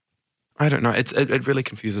why? I don't know. It really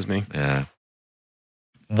confuses me. Yeah.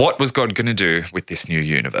 What was God going to do with this new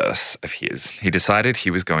universe of his? He decided he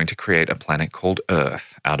was going to create a planet called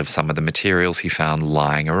Earth out of some of the materials he found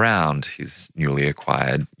lying around his newly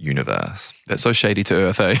acquired universe. That's so shady to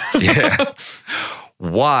Earth, eh? Yeah.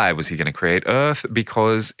 Why was he going to create Earth?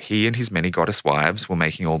 Because he and his many goddess wives were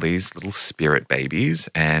making all these little spirit babies,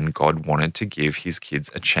 and God wanted to give his kids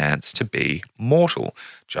a chance to be mortal,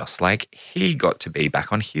 just like he got to be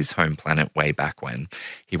back on his home planet way back when.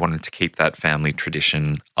 He wanted to keep that family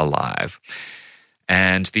tradition alive.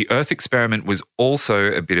 And the Earth experiment was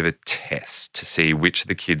also a bit of a test to see which of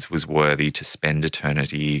the kids was worthy to spend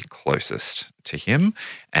eternity closest to him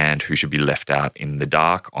and who should be left out in the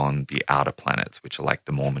dark on the outer planets, which are like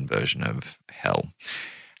the Mormon version of hell.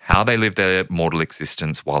 How they lived their mortal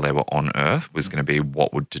existence while they were on Earth was going to be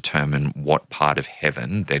what would determine what part of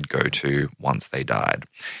heaven they'd go to once they died.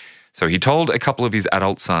 So he told a couple of his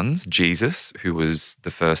adult sons, Jesus, who was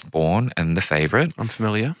the firstborn and the favorite. I'm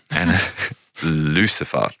familiar. And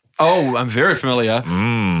Lucifer. Oh, I'm very familiar.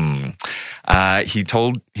 He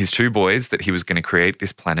told his two boys that he was going to create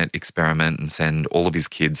this planet experiment and send all of his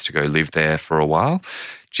kids to go live there for a while.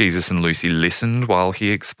 Jesus and Lucy listened while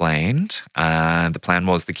he explained. The plan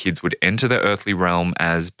was the kids would enter the earthly realm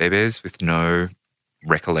as bebés with no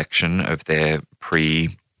recollection of their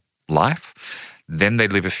pre-life. Then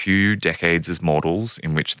they'd live a few decades as mortals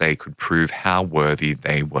in which they could prove how worthy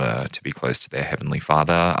they were to be close to their Heavenly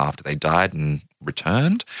Father after they died and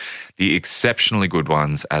returned. The exceptionally good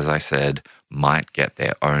ones, as I said, might get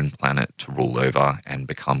their own planet to rule over and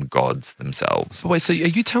become gods themselves. Wait, so are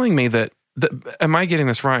you telling me that am I getting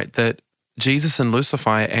this right, that Jesus and Lucifer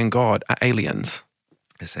and God are aliens?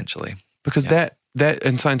 Essentially. Because that that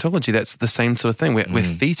in Scientology, that's the same sort of thing. We're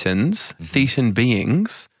Thetans, Thetan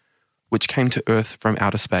beings, which came to Earth from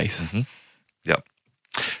outer space. Yep.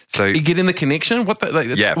 So You getting the connection? What the, like,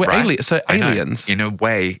 we're right. So aliens. In a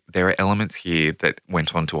way, there are elements here that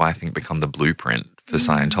went on to, I think, become the blueprint for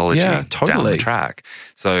Scientology down the track.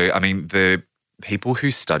 So, I mean, the people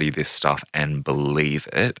who study this stuff and believe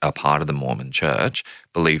it are part of the Mormon Church,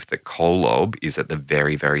 believe that Kolob is at the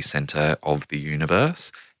very, very center of the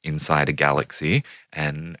universe inside a galaxy,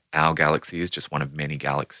 and our galaxy is just one of many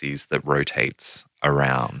galaxies that rotates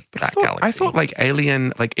around galaxy. I thought like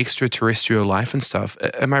alien, like extraterrestrial life and stuff.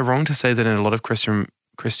 Am I wrong to say that in a lot of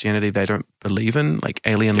Christianity they don't believe in like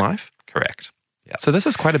alien life? Correct. Yeah. So this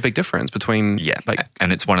is quite a big difference between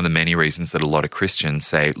and it's one of the many reasons that a lot of Christians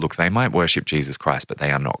say, look, they might worship Jesus Christ, but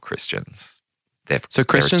they are not Christians. So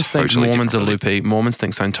Christians think Mormons are loopy, Mormons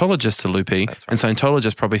think Scientologists are loopy, and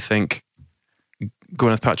Scientologists probably think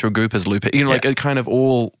Gwyneth Paltrow Goop is loopy. You know, like it kind of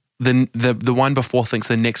all the one before thinks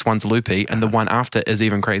the next one's loopy, and the one after is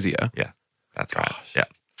even crazier. Yeah, that's right. Yeah.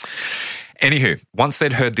 Anywho, once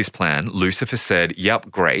they'd heard this plan, Lucifer said, yep,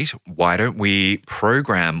 great. Why don't we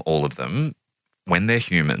program all of them when they're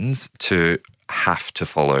humans to have to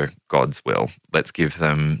follow God's will? Let's give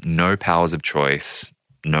them no powers of choice,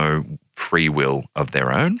 no free will of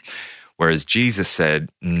their own. Whereas Jesus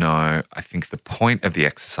said, no, I think the point of the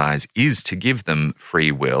exercise is to give them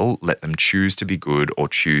free will, let them choose to be good or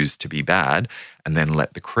choose to be bad, and then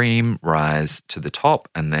let the cream rise to the top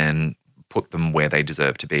and then put them where they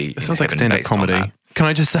deserve to be. It sounds like stand-up comedy. Can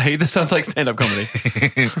I just say, this sounds like stand-up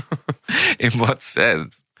comedy. In what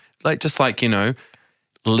sense? Like, just like, you know,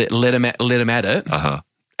 let him at it,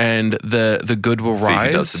 and the good will rise,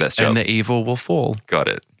 who does the best job, and the evil will fall. Got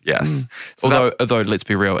it. Yes. So although let's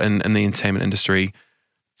be real, in the entertainment industry,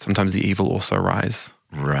 sometimes the evil also rise.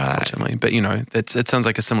 Right. Unfortunately. But, you know, it sounds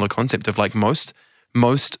like a similar concept of like most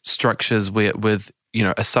structures with, you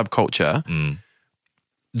know, a subculture,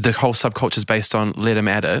 the whole subculture is based on let him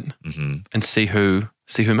at it and see who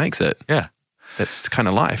makes it. Yeah. That's kind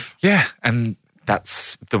of life. Yeah. And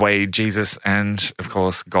that's the way Jesus and, of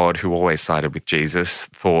course, God, who always sided with Jesus,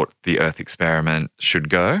 thought the Earth experiment should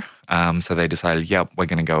go. So they decided, yep, we're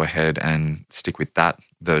going to go ahead and stick with that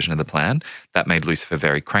version of the plan. That made Lucifer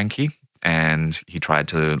very cranky, and he tried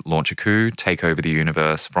to launch a coup, take over the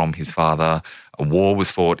universe from his father. A war was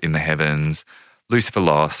fought in the heavens. Lucifer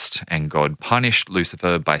lost, and God punished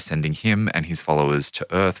Lucifer by sending him and his followers to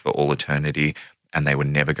Earth for all eternity, and they were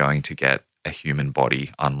never going to get a human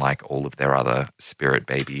body, unlike all of their other spirit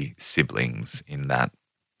baby siblings in that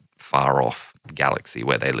far-off galaxy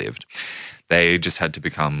where they lived. They just had to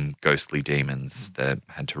become ghostly demons that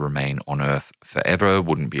had to remain on Earth forever,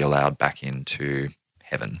 wouldn't be allowed back into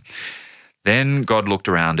heaven. Then God looked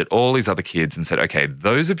around at all his other kids and said, okay,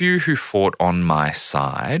 those of you who fought on my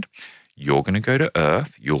side, you're going to go to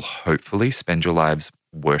Earth. You'll hopefully spend your lives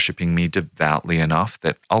worshipping me devoutly enough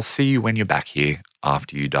that I'll see you when you're back here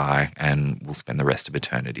after you die, and we'll spend the rest of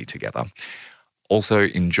eternity together. Also,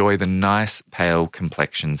 enjoy the nice pale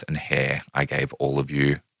complexions and hair I gave all of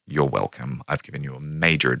you. You're welcome. I've given you a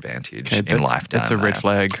major advantage in life. That's a red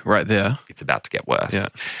flag right there. It's about to get worse. Yeah.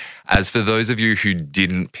 As for those of you who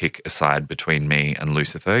didn't pick a side between me and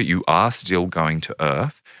Lucifer, you are still going to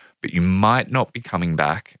Earth, but you might not be coming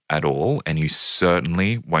back at all, and you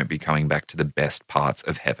certainly won't be coming back to the best parts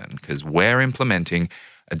of heaven, because we're implementing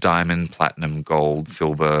a diamond, platinum, gold,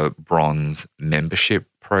 silver, bronze membership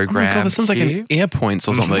program. Oh my God, this sounds like an Air Points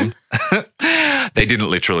or something. They didn't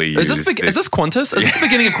literally use this. Is this Qantas? Is this the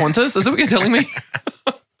beginning of Qantas? Is that what you're telling me?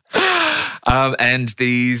 And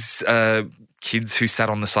these kids who sat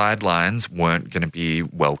on the sidelines weren't going to be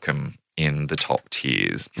welcome in the top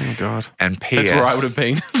tiers. Oh, God. And P.S. That's where I would have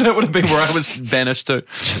been. That would have been where I was banished to.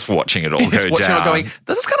 Just watching it all go down. Watching it going,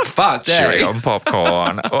 this is kind of fucked, Chewing on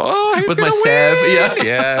popcorn. Oh, who's with my win? salve. Yeah.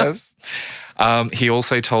 Yes. He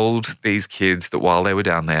also told these kids that while they were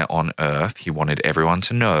down there on Earth, he wanted everyone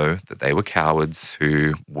to know that they were cowards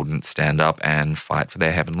who wouldn't stand up and fight for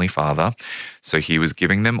their Heavenly Father. So he was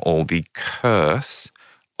giving them all the curse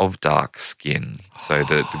of dark skin so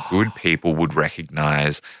that the good people would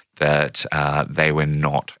recognize that they were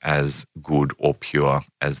not as good or pure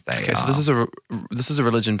as they are. So this is a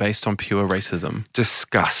religion based on pure racism.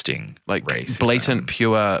 Disgusting, like racism. Blatant,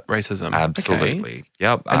 pure racism. Absolutely. Okay.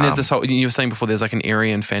 Yep. And there's this whole, you were saying before, there's like an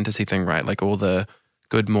Aryan fantasy thing, right? Like all the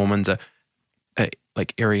good Mormons are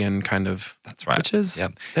like Aryan kind of. That's right. Witches.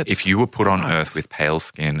 Yep. If you were put on Earth with pale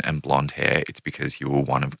skin and blonde hair, it's because you were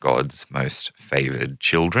one of God's most favored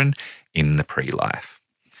children in the pre-life.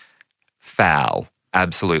 Foul.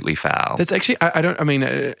 Absolutely foul. That's actually,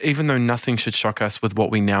 even though nothing should shock us with what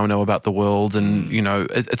we now know about the world and,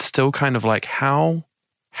 it's still kind of like how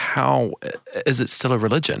is it still a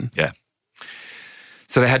religion? Yeah.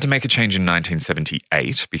 So they had to make a change in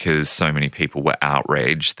 1978 because so many people were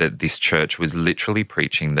outraged that this church was literally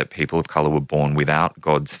preaching that people of color were born without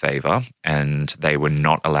God's favor and they were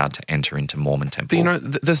not allowed to enter into Mormon temples.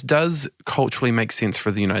 But this does culturally make sense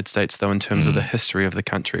for the United States, though, in terms of the history of the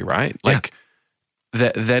country, right? Like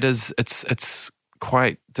that is, it's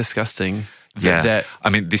quite disgusting. Yeah.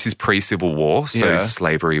 This is pre-Civil War, so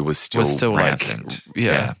slavery was still rampant.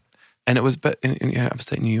 And it was, but in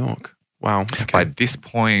upstate New York. Wow. Okay. By this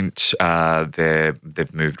point,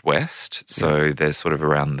 they've moved west, so they're sort of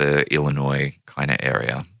around the Illinois kind of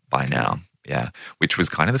area by now. Yeah, which was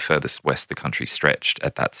kind of the furthest west the country stretched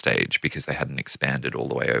at that stage because they hadn't expanded all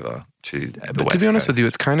the way over to the west. But to be honest with you,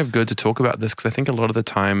 it's kind of good to talk about this because I think a lot of the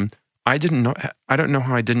time I don't know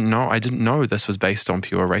how I didn't know this was based on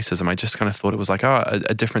pure racism. I just kind of thought it was like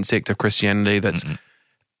a different sect of Christianity that's.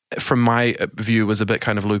 From my view, was a bit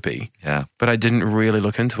kind of loopy. Yeah. But I didn't really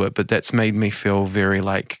look into it. But that's made me feel very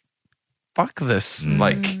like, fuck this.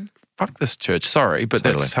 Fuck this church. Sorry, but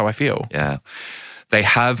that's how I feel. Yeah. They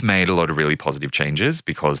have made a lot of really positive changes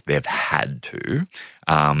because they've had to.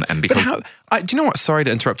 And because... do you know what? Sorry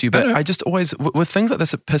to interrupt you, but I just always, with things like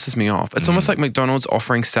this, it pisses me off. It's almost like McDonald's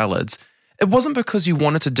offering salads. It wasn't because you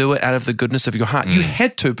wanted to do it out of the goodness of your heart. You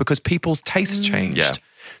had to because people's tastes changed. Yeah.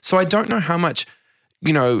 So I don't know how much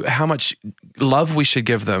love we should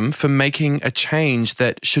give them for making a change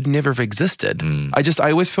that should never have existed. I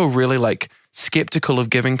always feel really like skeptical of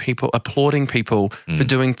applauding people for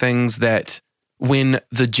doing things that when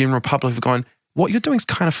the general public have gone, what you're doing is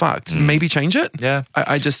kind of fucked. Maybe change it. Yeah.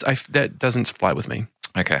 That doesn't fly with me.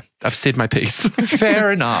 Okay. I've said my piece.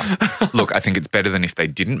 Fair enough. Look, I think it's better than if they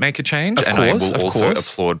didn't make a change. I will also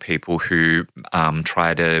applaud people who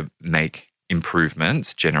try to make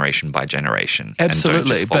improvements generation by generation. Absolutely. And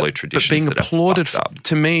don't just follow traditions but being that applauded, are fucked up.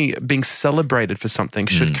 to me, being celebrated for something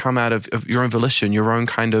should come out of your own volition, your own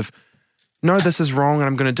kind of, no, this is wrong and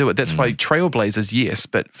I'm going to do it. That's why trailblazers, yes,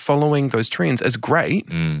 but following those trends is great,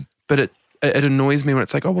 but it annoys me when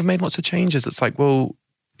it's like, oh, we've made lots of changes. It's like, well,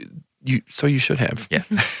 you should have. Yeah.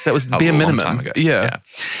 That was bare minimum. Yeah.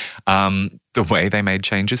 The way they made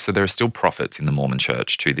changes, so there are still prophets in the Mormon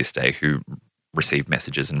church to this day who receive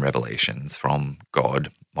messages and revelations from God,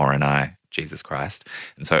 Moroni, Jesus Christ.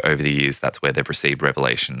 And so over the years, that's where they've received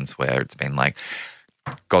revelations where it's been like,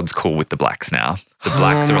 God's cool with the blacks now. The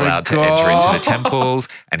blacks are allowed to enter into the temples,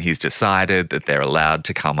 and he's decided that they're allowed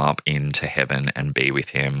to come up into heaven and be with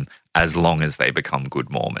him as long as they become good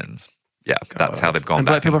Mormons. Yeah, that's how they've gone and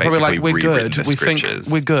back people and are basically probably like, we're rewritten good. the We scriptures.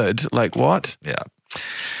 think we're good. Like what? Yeah.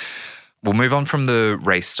 We'll move on from the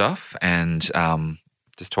race stuff and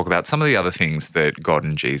just talk about some of the other things that God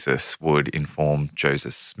and Jesus would inform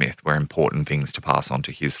Joseph Smith were important things to pass on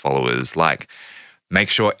to his followers, like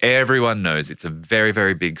make sure everyone knows it's a very,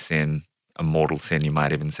 very big sin, a mortal sin, you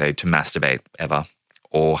might even say, to masturbate ever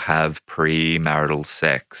or have premarital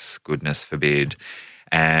sex, goodness forbid.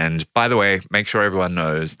 And by the way, make sure everyone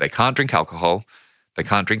knows they can't drink alcohol, they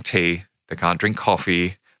can't drink tea, they can't drink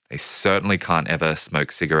coffee, they certainly can't ever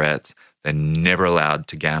smoke cigarettes, they're never allowed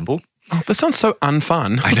to gamble. Oh, that sounds so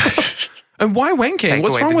unfun. I know. And why wanking? Take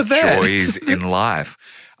What's away wrong the with that? joys in life.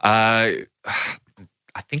 I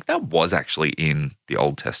think that was actually in the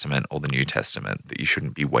Old Testament or the New Testament that you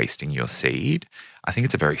shouldn't be wasting your seed. I think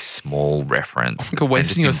it's a very small reference.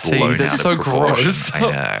 Wasting your seed, that's so gross. I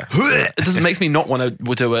know. It makes me not want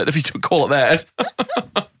to do it if you call it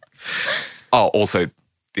that. Oh, also,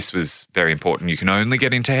 this was very important. You can only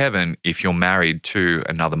get into heaven if you're married to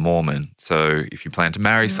another Mormon. So if you plan to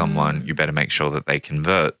marry someone, you better make sure that they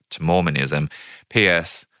convert to Mormonism.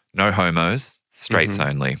 P.S. No homos, straights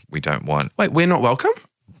only. We don't want... Wait, we're not welcome?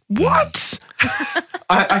 What?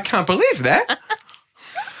 I can't believe that.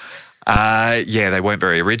 Yeah, they weren't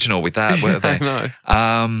very original with that, were they?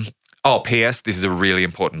 I know. P.S. This is a really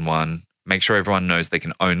important one. Make sure everyone knows they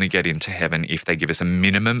can only get into heaven if they give us a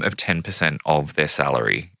minimum of 10% of their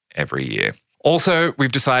salary every year. Also,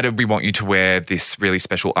 we've decided we want you to wear this really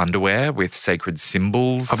special underwear with sacred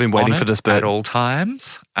symbols. I've been waiting for this bit. At all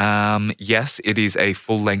times. Yes, it is a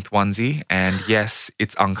full-length onesie, and yes,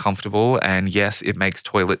 it's uncomfortable, and yes, it makes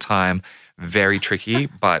toilet time very tricky,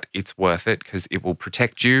 but it's worth it because it will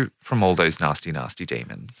protect you from all those nasty, nasty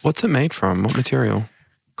demons. What's it made from? What material?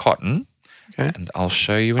 Cotton. Okay. And I'll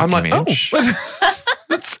show you an I'm image. Like, oh,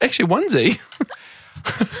 that's actually onesie.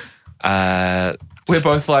 We're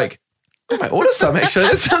both like, I might order some actually.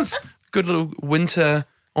 That sounds good little winter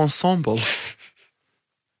ensemble.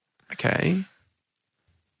 Okay.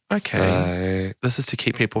 Okay. This is to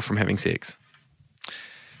keep people from having sex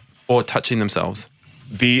or touching themselves.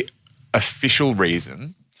 The official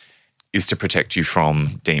reason is to protect you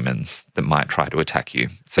from demons that might try to attack you.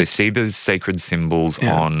 So see the sacred symbols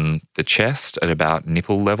on the chest at about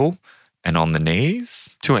nipple level and on the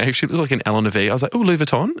knees. Do you actually look like an Ellen Levy? I was like, oh, Louis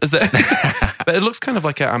Vuitton? Is that? But it looks kind of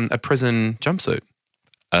like a prison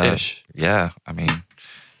jumpsuit-ish. Yeah, I mean,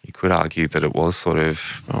 you could argue that it was sort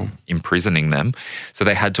of imprisoning them. So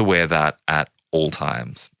they had to wear that at all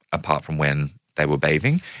times, apart from when they were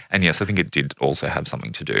bathing. And yes, I think it did also have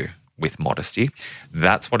something to do with modesty.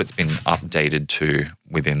 That's what it's been updated to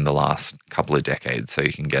within the last couple of decades. So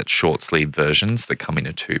you can get short sleeve versions that come in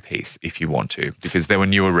a two-piece if you want to, because there were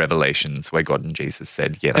newer revelations where God and Jesus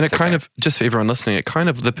said, yeah, that's and it kind of, just for everyone listening, it kind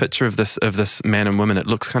of, the picture of this man and woman, it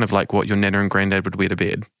looks kind of like what your nana and granddad would wear to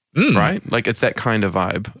bed, right? Like it's that kind of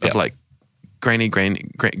vibe of like granny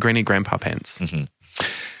grandpa pants. Mm-hmm.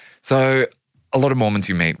 So a lot of Mormons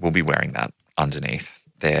you meet will be wearing that underneath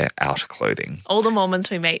their outer clothing. All the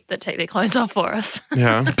Mormons we meet that take their clothes off for us.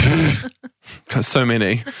 Yeah. Got so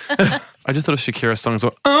many. I just thought of Shakira's songs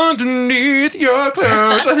were underneath your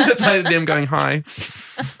clothes. I think that's like them going high.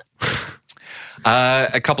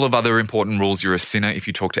 A couple of other important rules. You're a sinner if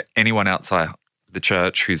you talk to anyone outside the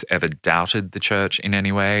church who's ever doubted the church in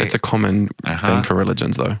any way. It's a common thing for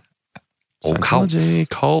religions though. Or cults.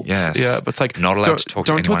 Yes. Yeah, but it's like not allowed to talk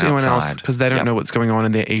to anyone else because they don't know what's going on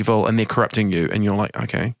and they're evil and they're corrupting you and you're like,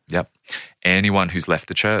 okay. Yep. Anyone who's left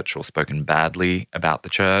the church or spoken badly about the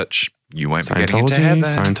church, you won't be getting into heaven.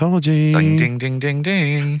 Scientology. Ding, ding, ding, ding,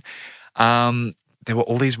 ding. There were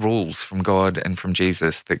all these rules from God and from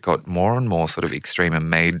Jesus that got more and more sort of extreme and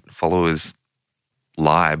made followers'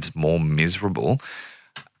 lives more miserable.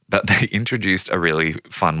 But they introduced a really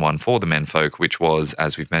fun one for the menfolk, which was,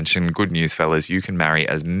 as we've mentioned, good news, fellas, you can marry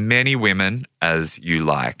as many women as you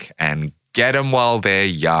like and get them while they're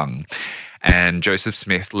young. And Joseph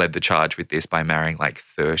Smith led the charge with this by marrying like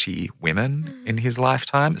 30 women in his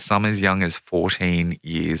lifetime, some as young as 14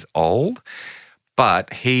 years old.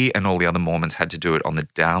 But he and all the other Mormons had to do it on the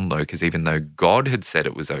down low because even though God had said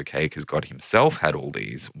it was okay because God himself had all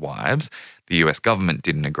these wives, the US government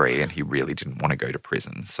didn't agree and he really didn't want to go to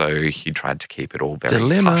prison. So he tried to keep it all very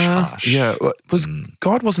hush-hush. Yeah.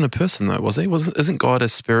 God wasn't a person though, was he? Isn't God a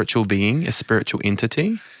spiritual being, a spiritual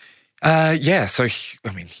entity? Yeah. So,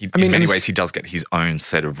 in many ways he does get his own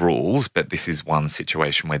set of rules, but this is one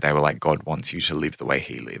situation where they were like, God wants you to live the way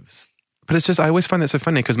he lives. But it's just, I always find that so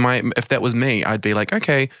funny because if that was me, I'd be like,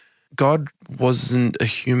 okay, God wasn't a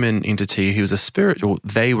human entity. He was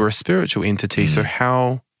they were a spiritual entity. So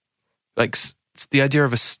how, like the idea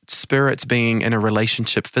of a spirits being in a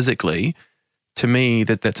relationship physically, to me,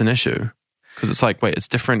 that's an issue. Because it's like, wait, it's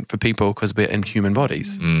different for people because we're in human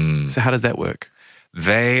bodies. So how does that work?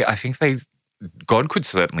 God could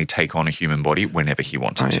certainly take on a human body whenever he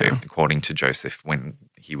wanted to. According to Joseph, when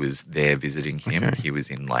he was there visiting him, he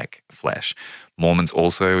was in like flesh. Mormons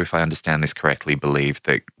also, if I understand this correctly, believe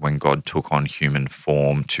that when God took on human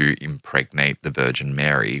form to impregnate the Virgin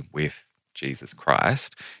Mary with Jesus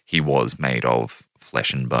Christ, he was made of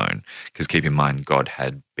flesh and bone. Because keep in mind, God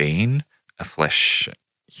had been a flesh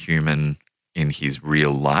human in his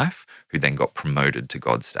real life who then got promoted to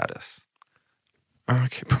God status.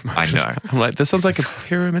 Okay, I know. I'm like, this sounds like a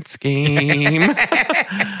pyramid scheme.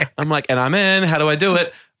 I'm like, and I'm in. How do I do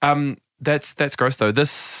it? That's gross though.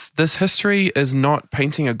 This history is not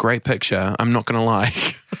painting a great picture. I'm not going to lie.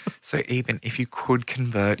 So even if you could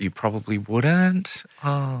convert, you probably wouldn't.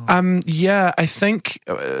 Yeah, I think.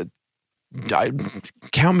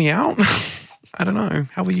 Count me out. I don't know.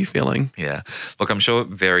 How are you feeling? Yeah. Look, I'm sure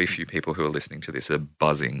very few people who are listening to this are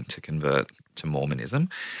buzzing to convert to Mormonism.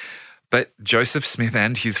 But Joseph Smith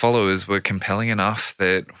and his followers were compelling enough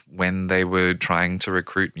that when they were trying to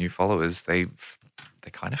recruit new followers, they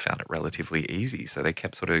kind of found it relatively easy. So they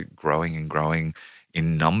kept sort of growing and growing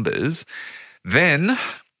in numbers. Then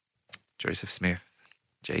Joseph Smith,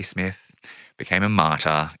 J. Smith, became a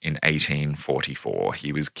martyr in 1844.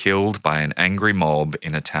 He was killed by an angry mob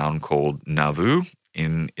in a town called Nauvoo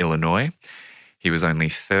in Illinois. He was only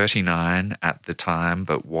 39 at the time,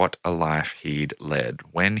 but what a life he'd led.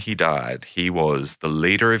 When he died, he was the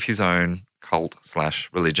leader of his own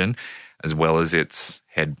cult/religion, as well as its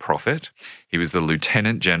head prophet. He was the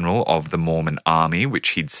lieutenant general of the Mormon army, which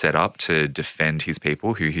he'd set up to defend his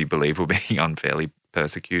people, who he believed were being unfairly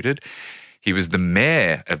persecuted. He was the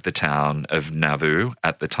mayor of the town of Nauvoo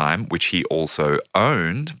at the time, which he also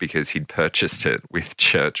owned because he'd purchased it with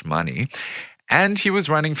church money. And he was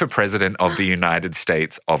running for president of the United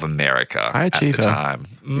States of America High achiever. at the time.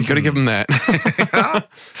 You got to give him that.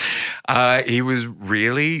 He was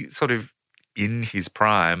really sort of in his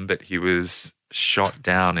prime, but he was shot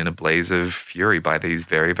down in a blaze of fury by these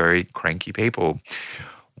very, very cranky people.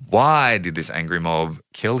 Why did this angry mob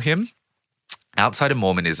kill him? Outside of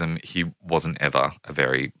Mormonism, he wasn't ever a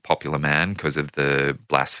very popular man because of the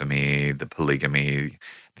blasphemy, the polygamy,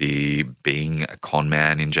 the being a con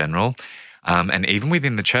man in general. And even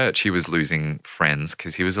within the church, he was losing friends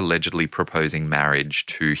because he was allegedly proposing marriage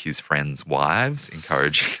to his friends' wives,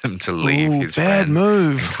 encouraging them to leave his bad friends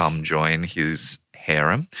move. and come join his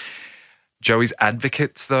harem. Joey's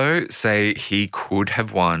advocates, though, say he could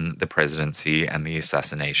have won the presidency and the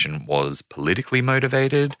assassination was politically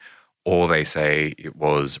motivated, or they say it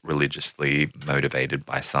was religiously motivated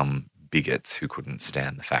by some bigots who couldn't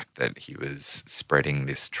stand the fact that he was spreading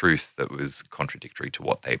this truth that was contradictory to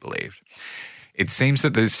what they believed. It seems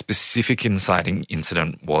that the specific inciting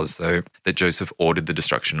incident was, though, that Joseph ordered the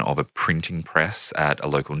destruction of a printing press at a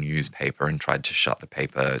local newspaper and tried to shut the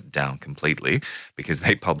paper down completely because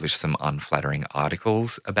they published some unflattering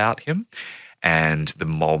articles about him. And the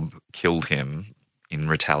mob killed him in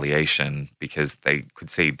retaliation because they could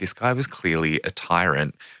see this guy was clearly a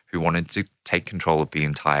tyrant who wanted to take control of the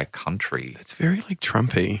entire country. It's very like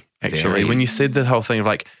Trumpy, actually. Very. When you said the whole thing of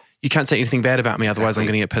like, you can't say anything bad about me, otherwise I'm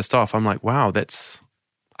going to get pissed off. I'm like, wow, that's...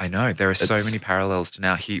 I know. There are so many parallels to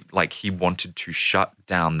now. He wanted to shut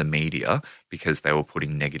down the media because they were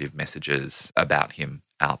putting negative messages about him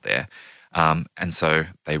out there. And so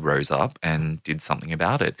they rose up and did something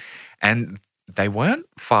about it. And they weren't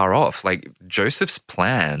far off. Like Joseph's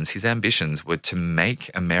plans, his ambitions were to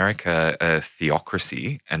make America a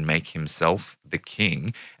theocracy and make himself the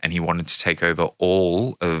king. And he wanted to take over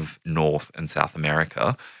all of North and South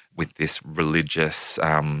America with this religious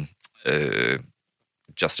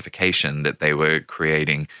justification that they were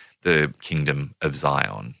creating the kingdom of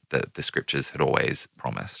Zion that the scriptures had always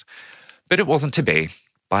promised. But it wasn't to be.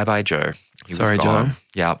 Bye-bye, Joe. He Sorry, was gone. Joe.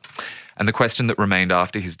 Yeah. And the question that remained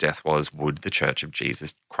after his death was, would the Church of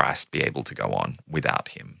Jesus Christ be able to go on without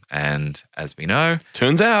him? And as we know,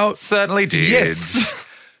 Turns out. certainly did. Yes.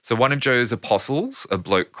 So one of Joe's apostles, a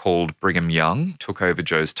bloke called Brigham Young, took over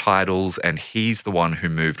Joe's titles, and he's the one who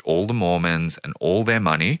moved all the Mormons and all their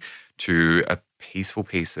money to a peaceful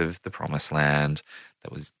piece of the Promised Land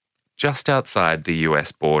that was just outside the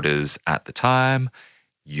US borders at the time,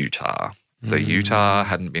 Utah. So Utah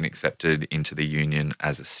hadn't been accepted into the Union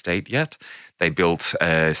as a state yet. They built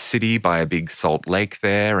a city by a big Salt Lake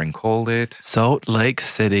there and called it Salt Lake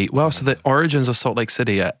City. Wow, so the origins of Salt Lake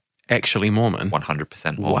City are actually Mormon.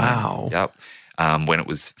 100% Mormon. Wow. Yep. When it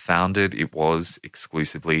was founded, it was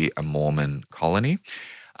exclusively a Mormon colony.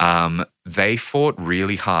 They fought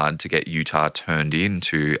really hard to get Utah turned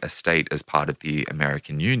into a state as part of the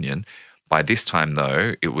American Union. By this time,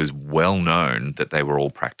 though, it was well known that they were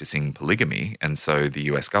all practicing polygamy. And so the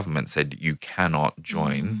US government said, you cannot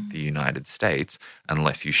join the United States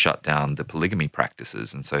unless you shut down the polygamy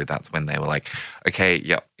practices. And so that's when they were like, okay,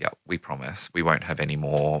 yep, we promise. We won't have any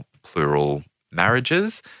more plural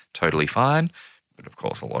marriages. Totally fine. But of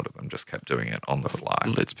course, a lot of them just kept doing it on the sly.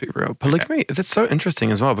 Let's be real. Polygamy, that's so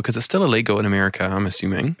interesting as well because it's still illegal in America, I'm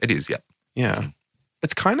assuming. It is, yep. Yeah.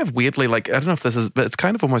 It's kind of weirdly, like, I don't know if this is, but it's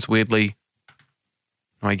kind of almost weirdly,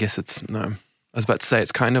 no, I guess it's, no. I was about to say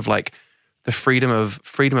it's kind of like the freedom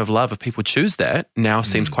of love, if people choose that, now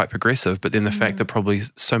seems quite progressive, but then the fact that probably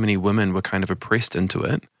so many women were kind of oppressed into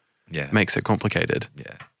it makes it complicated.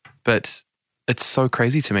 Yeah. But it's so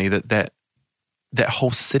crazy to me that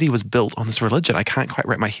whole city was built on this religion. I can't quite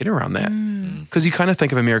wrap my head around that. Because you kind of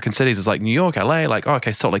think of American cities as like New York, LA, like, oh,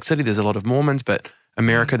 okay, Salt Lake City, there's a lot of Mormons, but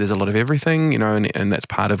America, there's a lot of everything, you know, and that's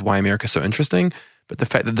part of why America's so interesting. But the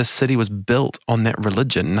fact that this city was built on that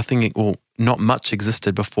religion, not much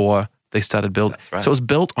existed before they started building. That's right. So it was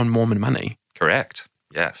built on Mormon money. Correct.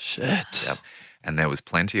 Yes. Shit. Yep. And there was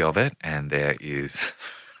plenty of it, and there is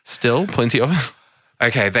Still plenty of it?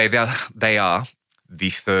 Okay, they are the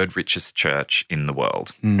third richest church in the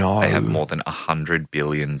world. No. They have more than $100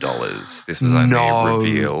 billion. This was only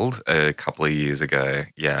revealed a couple of years ago.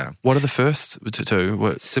 Yeah. What are the first two?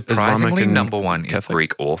 What, Surprisingly, Islamic and number one is Catholic?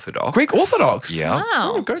 Greek Orthodox. Greek Orthodox? Yeah.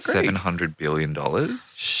 Wow. Oh, go Greek. $700 billion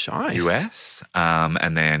Shice. US.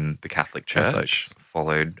 And then the Catholic Church Catholics.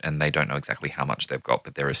 followed, and they don't know exactly how much they've got,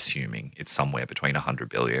 but they're assuming it's somewhere between 100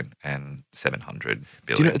 billion and 700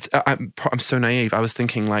 billion. Do you know, I'm so naive. I was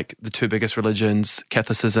thinking like the two biggest religions,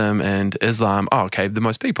 Catholicism and Islam. Oh, okay, the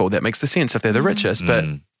most people. That makes the sense if they're the richest. But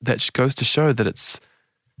that goes to show that it's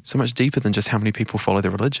so much deeper than just how many people follow the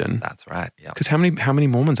religion. That's right. Yeah. Because how many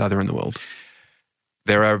Mormons are there in the world?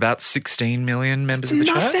 There are about 16 million members of the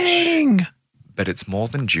church, Nothing. but it's more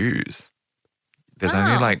than Jews. There's Wow.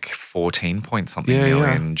 only like 14 point something Yeah,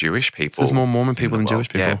 million Jewish people. There's more Mormon in people the than world. Jewish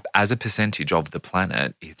people. Yeah, as a percentage of the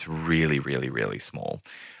planet, it's really, really, really small.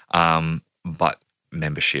 But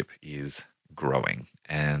membership is growing.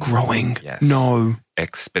 And Growing? Yes. No.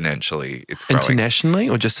 Exponentially, it's growing. Internationally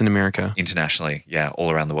or just in America? Internationally, yeah,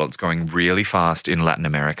 all around the world. It's growing really fast in Latin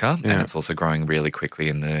America, Yeah. and it's also growing really quickly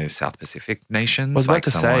in the South Pacific nations I was about like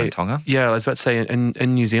to Samoa say, and Tonga. yeah, I was about to say in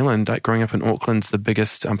New Zealand, like growing up in Auckland's the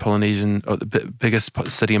biggest Polynesian, or the biggest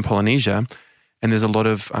city in Polynesia, and there's a lot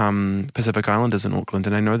of Pacific Islanders in Auckland,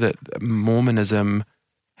 and I know that Mormonism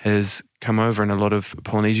has come over, and a lot of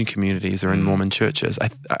Polynesian communities are in Mormon churches.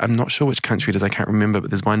 I'm not sure which country it is, I can't remember, but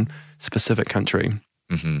there's one specific country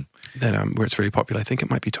that where it's really popular. I think it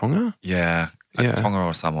might be Tonga. Yeah, Yeah. Tonga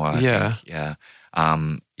or Samoa. I Yeah.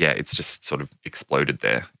 think. Yeah, it's just sort of exploded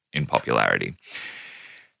there in popularity.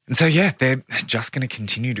 And so, yeah, they're just going to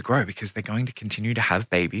continue to grow because they're going to continue to have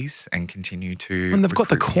babies and continue to. And they've got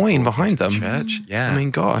the recruit coin people behind into the them. church. Yeah, I mean,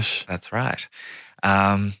 gosh. that's right.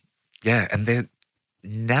 Yeah, and they're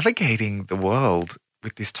navigating the world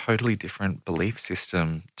with this totally different belief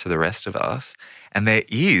system to the rest of us. And there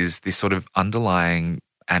is this sort of underlying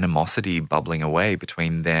animosity bubbling away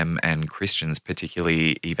between them and Christians,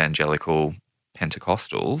 particularly evangelical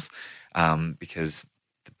Pentecostals, because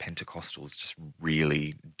the Pentecostals just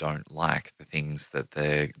really don't like the things that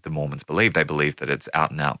the Mormons believe. They believe that it's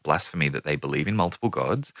out and out blasphemy, that they believe in multiple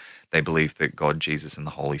gods. They believe that God, Jesus, and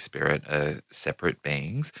the Holy Spirit are separate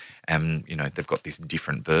beings. And, you know, they've got this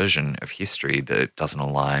different version of history that doesn't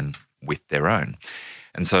align with their own.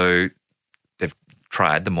 And so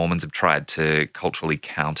the Mormons have tried to culturally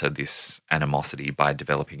counter this animosity by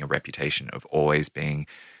developing a reputation of always being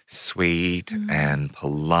sweet and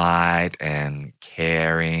polite and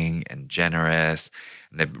caring and generous.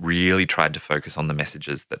 And they've really tried to focus on the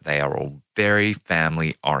messages that they are all very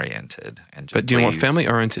family oriented. And just But do you know what? Family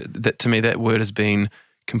oriented, that to me, that word has been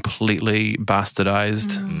completely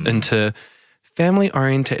bastardized into family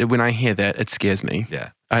oriented. When I hear that, it scares me.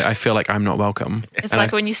 Yeah. I feel like I'm not welcome. It's And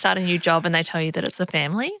like when you start a new job and they tell you that it's a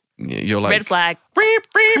family. you're like, Red flag.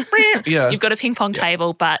 yeah. You've got a ping pong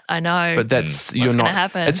table, but I know. But that's you're what's not. gonna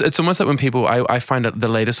happen. It's almost like when people. I find that the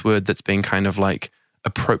latest word that's been kind of like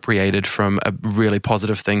appropriated from a really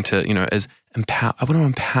positive thing to is empower. I want to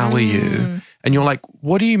empower you, and you're like,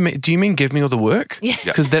 what do you mean? Do you mean give me all the work? Yeah.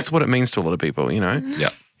 Because that's what it means to a lot of people. Yeah.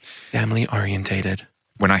 Family orientated.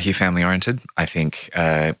 When I hear family oriented, I think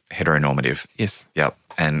heteronormative. Yes. Yep.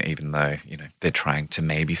 And even though, they're trying to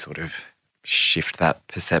maybe sort of shift that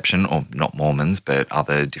perception, or not Mormons, but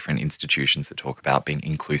other different institutions that talk about being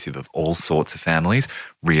inclusive of all sorts of families,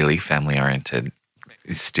 really family oriented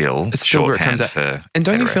is still It's still where it shorthand comes out. for And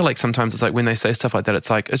don't you hetero. feel like sometimes it's like when they say stuff like that, it's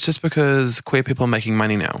like it's just because queer people are making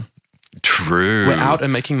money now. True. We're out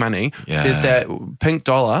and making money. Yeah. There's that pink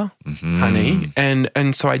dollar, honey.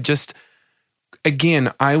 And so I just,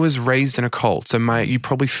 again, I was raised in a cult. So you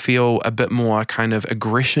probably feel a bit more kind of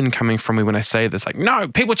aggression coming from me when I say this, like, no,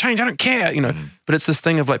 people change, I don't care, But it's this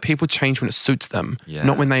thing of like people change when it suits them, Yeah.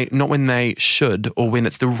 not when they should or when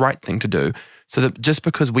it's the right thing to do. So that just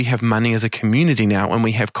because we have money as a community now and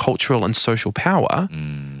we have cultural and social power,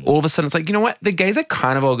 all of a sudden it's like, you know what? The gays are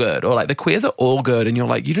kind of all good, or like the queers are all good, and you're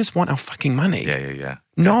like, you just want our fucking money. Yeah.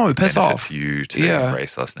 No, piss Benefits off. you to Yeah.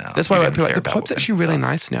 embrace us now. That's why You I don't feel like care the about Pope's what actually really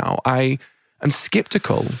benefits us. nice now. I'm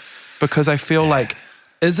skeptical because I feel like,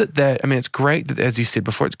 is it that, I mean, it's great that, as you said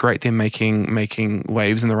before, it's great they're making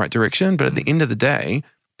waves in the right direction, but at the end of the day,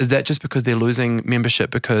 is that just because they're losing membership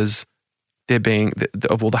because they're being,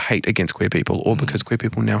 of all the hate against queer people, or because queer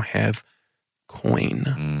people now have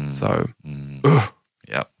coin? So, ugh.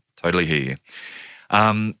 Yep, totally hear you.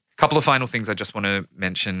 Couple of final things I just want to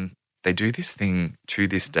mention. They do this thing to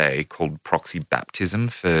this day called proxy baptism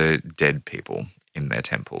for dead people in their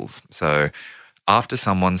temples. So after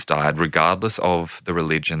someone's died, regardless of the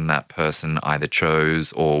religion that person either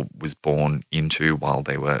chose or was born into while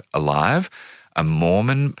they were alive, a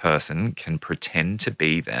Mormon person can pretend to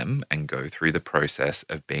be them and go through the process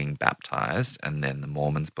of being baptized. And then the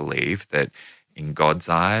Mormons believe that in God's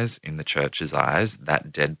eyes, in the church's eyes,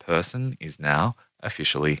 that dead person is now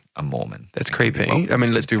officially a Mormon. That's And can be creepy. I welcomed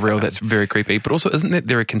mean, let's be into real, heaven. that's very creepy. But also, isn't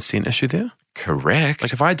there a consent issue there? Correct.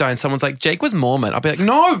 Like if I die and someone's like, Jake was Mormon, I'll be like,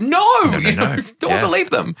 no, No. don't Yeah.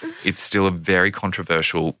 believe them. It's still a very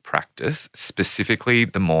controversial practice. Specifically,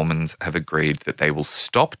 the Mormons have agreed that they will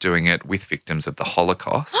stop doing it with victims of the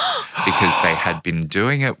Holocaust because they had been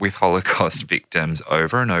doing it with Holocaust victims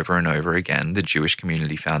over and over and over again. The Jewish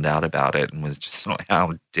community found out about it and was just like,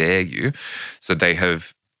 how dare you? So they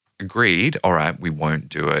have agreed, all right, we won't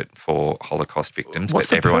do it for Holocaust victims,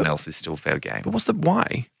 but everyone else is still fair game. But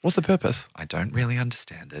why? What's the purpose? I don't really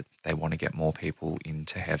understand it. They want to get more people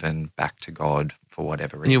into heaven, back to God for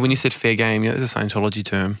whatever reason. Yeah, when you said fair game, yeah, it's a Scientology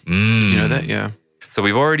term. Did you know that? Yeah. So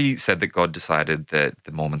we've already said that God decided that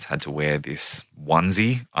the Mormons had to wear this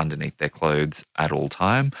onesie underneath their clothes at all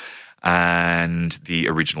time. And the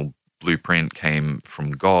original blueprint came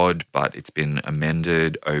from God, but it's been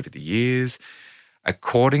amended over the years.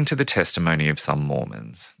 According to the testimony of some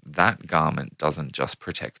Mormons, that garment doesn't just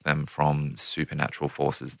protect them from supernatural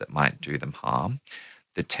forces that might do them harm.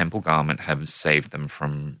 The temple garment has saved them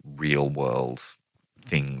from real world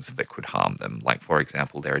things that could harm them. Like, for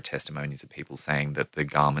example, there are testimonies of people saying that the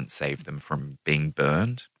garment saved them from being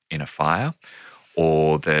burned in a fire,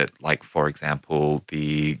 or that, like, for example,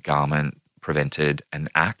 the garment prevented an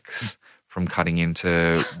axe from cutting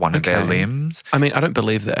into one of their limbs. I mean, I don't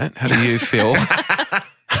believe that. How do you feel?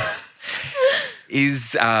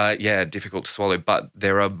 Is, difficult to swallow, but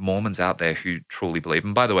there are Mormons out there who truly believe.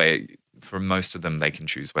 And by the way, for most of them, they can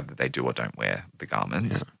choose whether they do or don't wear the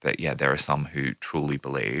garments. Yeah. But yeah, there are some who truly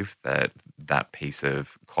believe that that piece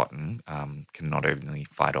of cotton can not only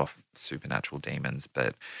fight off supernatural demons,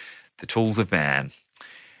 but the tools of man.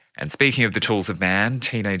 And speaking of the tools of man,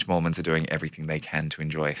 teenage Mormons are doing everything they can to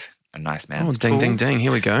enjoy a nice man's tool. Ding, ding, ding.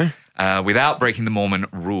 Here we go. Without breaking the Mormon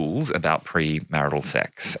rules about premarital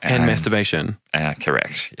sex. And masturbation.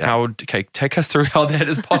 Correct. Yeah. Take us through how that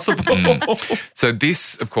is possible. So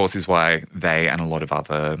this, of course, is why they and a lot of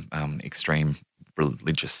other extreme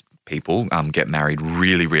religious people get married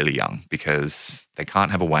really, really young, because they can't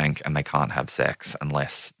have a wank and they can't have sex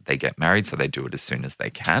unless they get married, so they do it as soon as they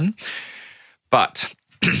can. But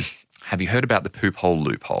have you heard about the poop hole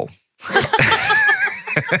loophole?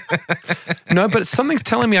 No, but something's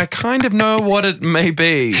telling me I kind of know what it may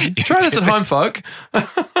be. Try this at home, folk.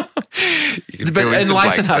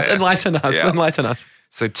 Enlighten us.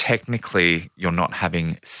 So technically, you're not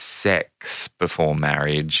having sex before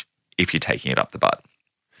marriage if you're taking it up the butt.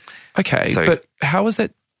 Okay, but how is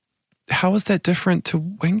that different to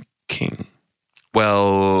wanking?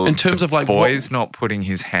 Well, in terms of like boy's not putting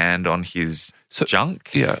his hand on his junk.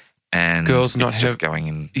 Yeah. And girls not just going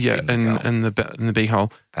in. Yeah, in the beehole.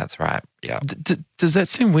 That's right. Yeah. Does that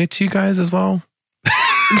seem weird to you guys as well?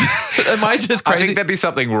 Am I just crazy? I think there'd be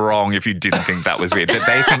something wrong if you didn't think that was weird. But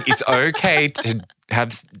they think it's okay to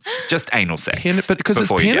have just anal sex. But because it's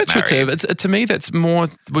penetrative, to me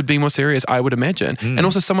would be more serious, I would imagine. And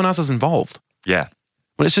also someone else is involved. Yeah.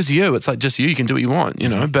 When it's just you, it's like just you can do what you want, you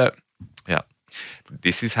know, but... Yeah.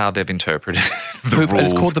 This is how they've interpreted the rules.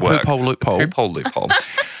 It's called the poop hole loophole. Poop hole loophole.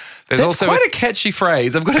 That's also quite a catchy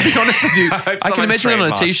phrase. I've got to be honest with you. I can imagine it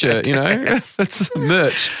on a T-shirt, you know? Yes. It's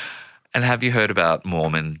merch. And have you heard about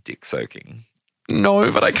Mormon dick soaking? No,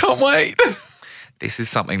 but I can't wait. This is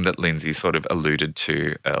something that Lindsay sort of alluded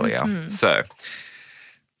to earlier. Mm-hmm. So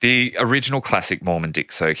the original classic Mormon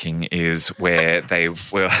dick soaking is where they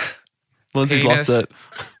will... Lindsay's lost it.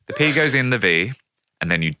 The P goes in the V and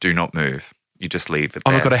then you do not move. You just leave it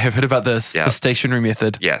there. Oh my God, I have heard about this. Yep. The stationary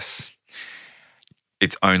method. Yes.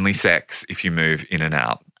 It's only sex if you move in and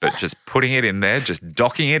out, but just putting it in there, just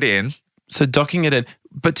docking it in. So docking it in,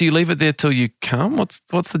 but do you leave it there till you come?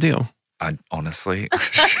 What's the deal? I honestly,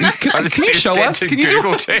 can you show us? Can you do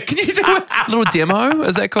a little demo?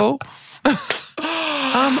 Is that cool?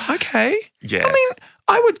 Okay. Yeah. I mean,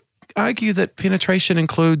 I would argue that penetration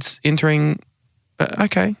includes entering.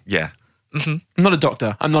 Okay. Yeah. Mm-hmm. I'm not a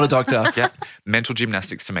doctor. Yeah. Mental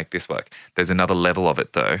gymnastics to make this work. There's another level of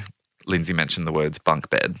it though. Lindsay mentioned the words bunk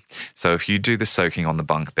bed. So if you do the soaking on the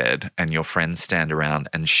bunk bed and your friends stand around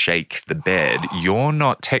and shake the bed, you're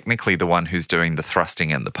not technically the one who's doing the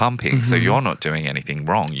thrusting and the pumping. Mm-hmm. So you're not doing anything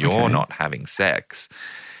wrong. You're not having sex.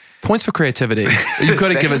 Points for creativity. You've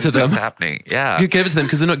got to give it to them. What's happening? Yeah. You give it to them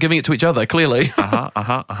because they're not giving it to each other, clearly. Wow.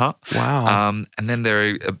 And then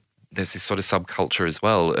there's this sort of subculture as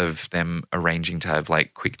well of them arranging to have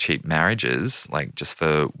like quick, cheap marriages, like just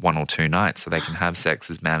for 1 or 2 nights so they can have sex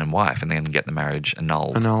as man and wife and then get the marriage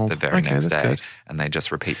annulled the very next day. Good. And they just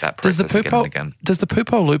repeat that process again and again. Does the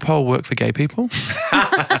poop hole loophole work for gay people?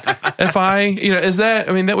 That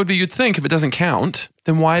would be, you'd think if it doesn't count,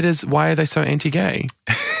 then why are they so anti-gay?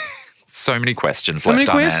 So many questions left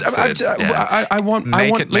unanswered.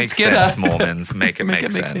 Let's get sense, Mormons. Make it make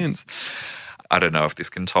sense. I don't know if this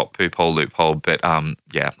can top poop hole loophole, but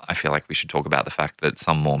I feel like we should talk about the fact that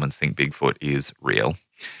some Mormons think Bigfoot is real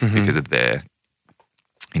because of their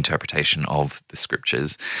interpretation of the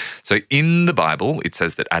scriptures. So in the Bible, it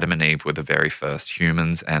says that Adam and Eve were the very first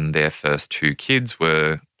humans and their first 2 kids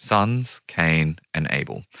were sons, Cain and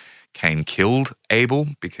Abel. Cain killed Abel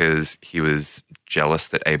because he was jealous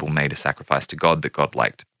that Abel made a sacrifice to God that God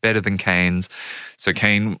liked better than Cain's. So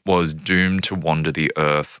Cain was doomed to wander the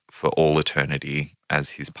earth for all eternity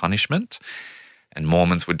as his punishment. And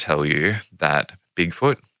Mormons would tell you that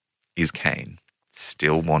Bigfoot is Cain,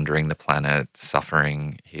 still wandering the planet,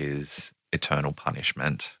 suffering his eternal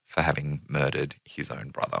punishment for having murdered his own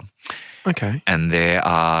brother. Okay. And there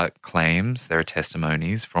are claims, there are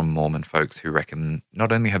testimonies from Mormon folks who reckon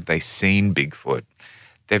not only have they seen Bigfoot,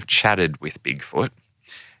 they've chatted with Bigfoot.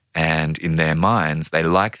 And in their minds, they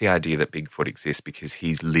like the idea that Bigfoot exists because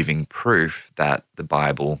he's living proof that the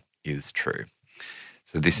Bible is true.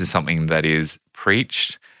 So this is something that is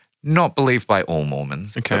preached, not believed by all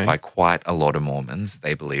Mormons, but by quite a lot of Mormons.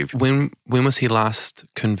 They believe. When was he last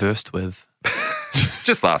conversed with?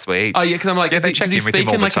 Just last week. Oh, yeah, because I'm like, does he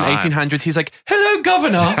speak in like an 1800s? He's like, hello,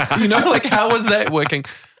 governor. Like how was that working?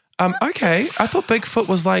 Okay, I thought Bigfoot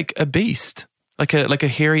was like a beast, like a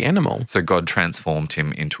hairy animal. So God transformed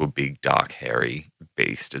him into a big, dark, hairy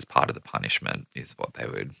beast as part of the punishment is what they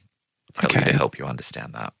would tell you to help you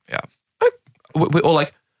understand that. Yeah. We're all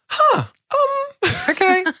like,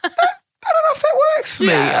 okay. I don't know if that works for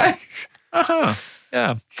me.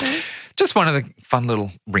 Yeah. Just one of the fun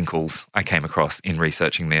little wrinkles I came across in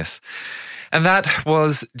researching this. And that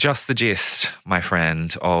was just the gist, my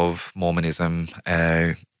friend, of Mormonism,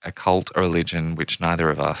 a cult, a religion which neither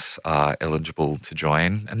of us are eligible to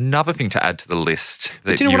join. Another thing to add to the list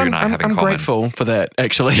that you and I have in common. I'm grateful for that,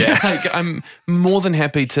 actually. Yeah. I'm more than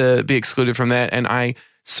happy to be excluded from that. And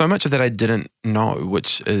so much of that I didn't know,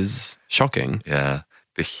 which is shocking. Yeah.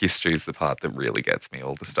 The history is the part that really gets me,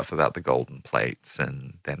 all the stuff about the golden plates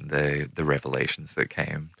and then the revelations that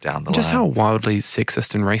came down the line. Just how wildly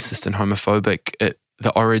sexist and racist and homophobic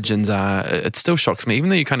the origins are. It still shocks me, even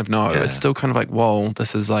though you kind of know. Yeah. It's still kind of like, whoa,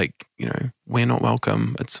 this is like, we're not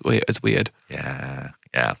welcome. It's weird. Yeah.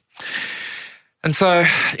 And so,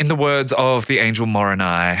 in the words of the angel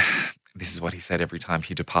Moroni, this is what he said every time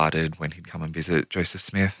he departed when he'd come and visit Joseph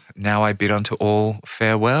Smith. Now I bid unto all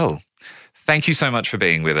farewell. Thank you so much for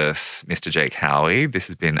being with us, Mr. Jake Howie. This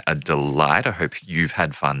has been a delight. I hope you've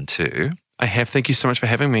had fun too. I have. Thank you so much for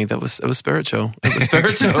having me. It was spiritual. It was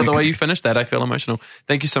spiritual. The way you finished that, I feel emotional.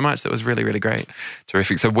 Thank you so much. That was really, really great.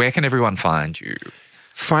 Terrific. So where can everyone find you?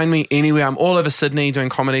 Find me anywhere. I'm all over Sydney doing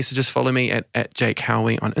comedy, so just follow me at Jake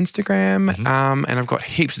Howie on Instagram. And I've got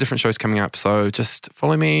heaps of different shows coming up, so just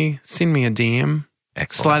follow me, send me a DM,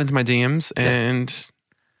 slide into my DMs, and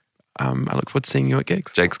I look forward to seeing you at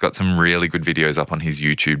gigs. Jake's got some really good videos up on his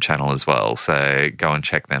YouTube channel as well, so go and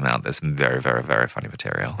check them out. There's some very, very, very funny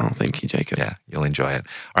material. Oh, thank you, Jacob. Yeah, you'll enjoy it.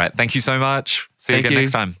 All right, thank you so much. See you again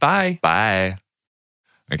next time. Bye. Bye.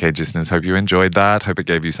 Okay, listeners, hope you enjoyed that. Hope it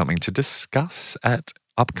gave you something to discuss at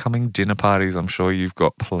upcoming dinner parties. I'm sure you've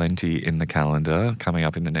got plenty in the calendar coming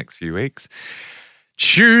up in the next few weeks.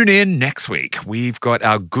 Tune in next week. We've got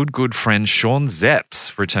our good friend Sean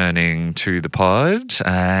Zepps returning to the pod.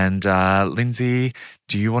 And Lindsay,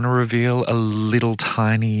 do you want to reveal a little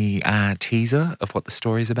tiny teaser of what the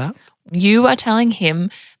story's about? You are telling him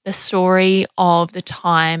the story of the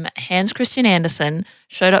time Hans Christian Andersen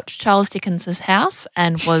showed up to Charles Dickens's house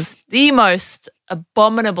and was the most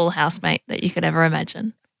abominable housemate that you could ever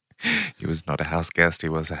imagine. He was not a house guest. He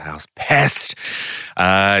was a house pest.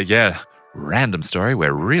 Random story.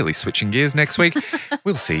 We're really switching gears next week.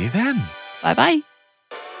 We'll see you then. Bye-bye.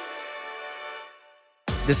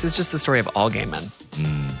 This is just the story of all gay men.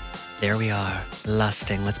 There we are,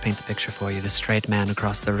 lusting. Let's paint the picture for you. The straight man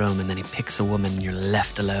across the room, and then he picks a woman, and you're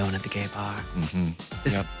left alone at the gay bar.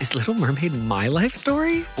 Is Little Mermaid my life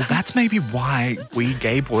story? Well, that's maybe why we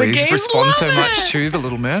gay boys respond so much to The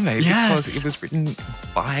Little Mermaid. Yes. Because it was written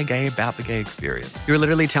by a gay about the gay experience. You're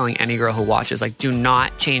literally telling any girl who watches, like, do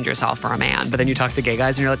not change yourself for a man. But then you talk to gay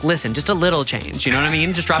guys, and you're like, listen, just a little change. You know what I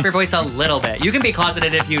mean? Just drop your voice a little bit. You can be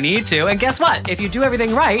closeted if you need to. And guess what? If you do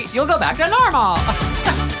everything right, you'll go back to normal.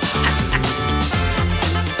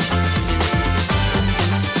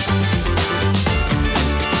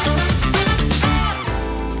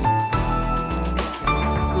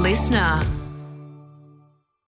 Listener.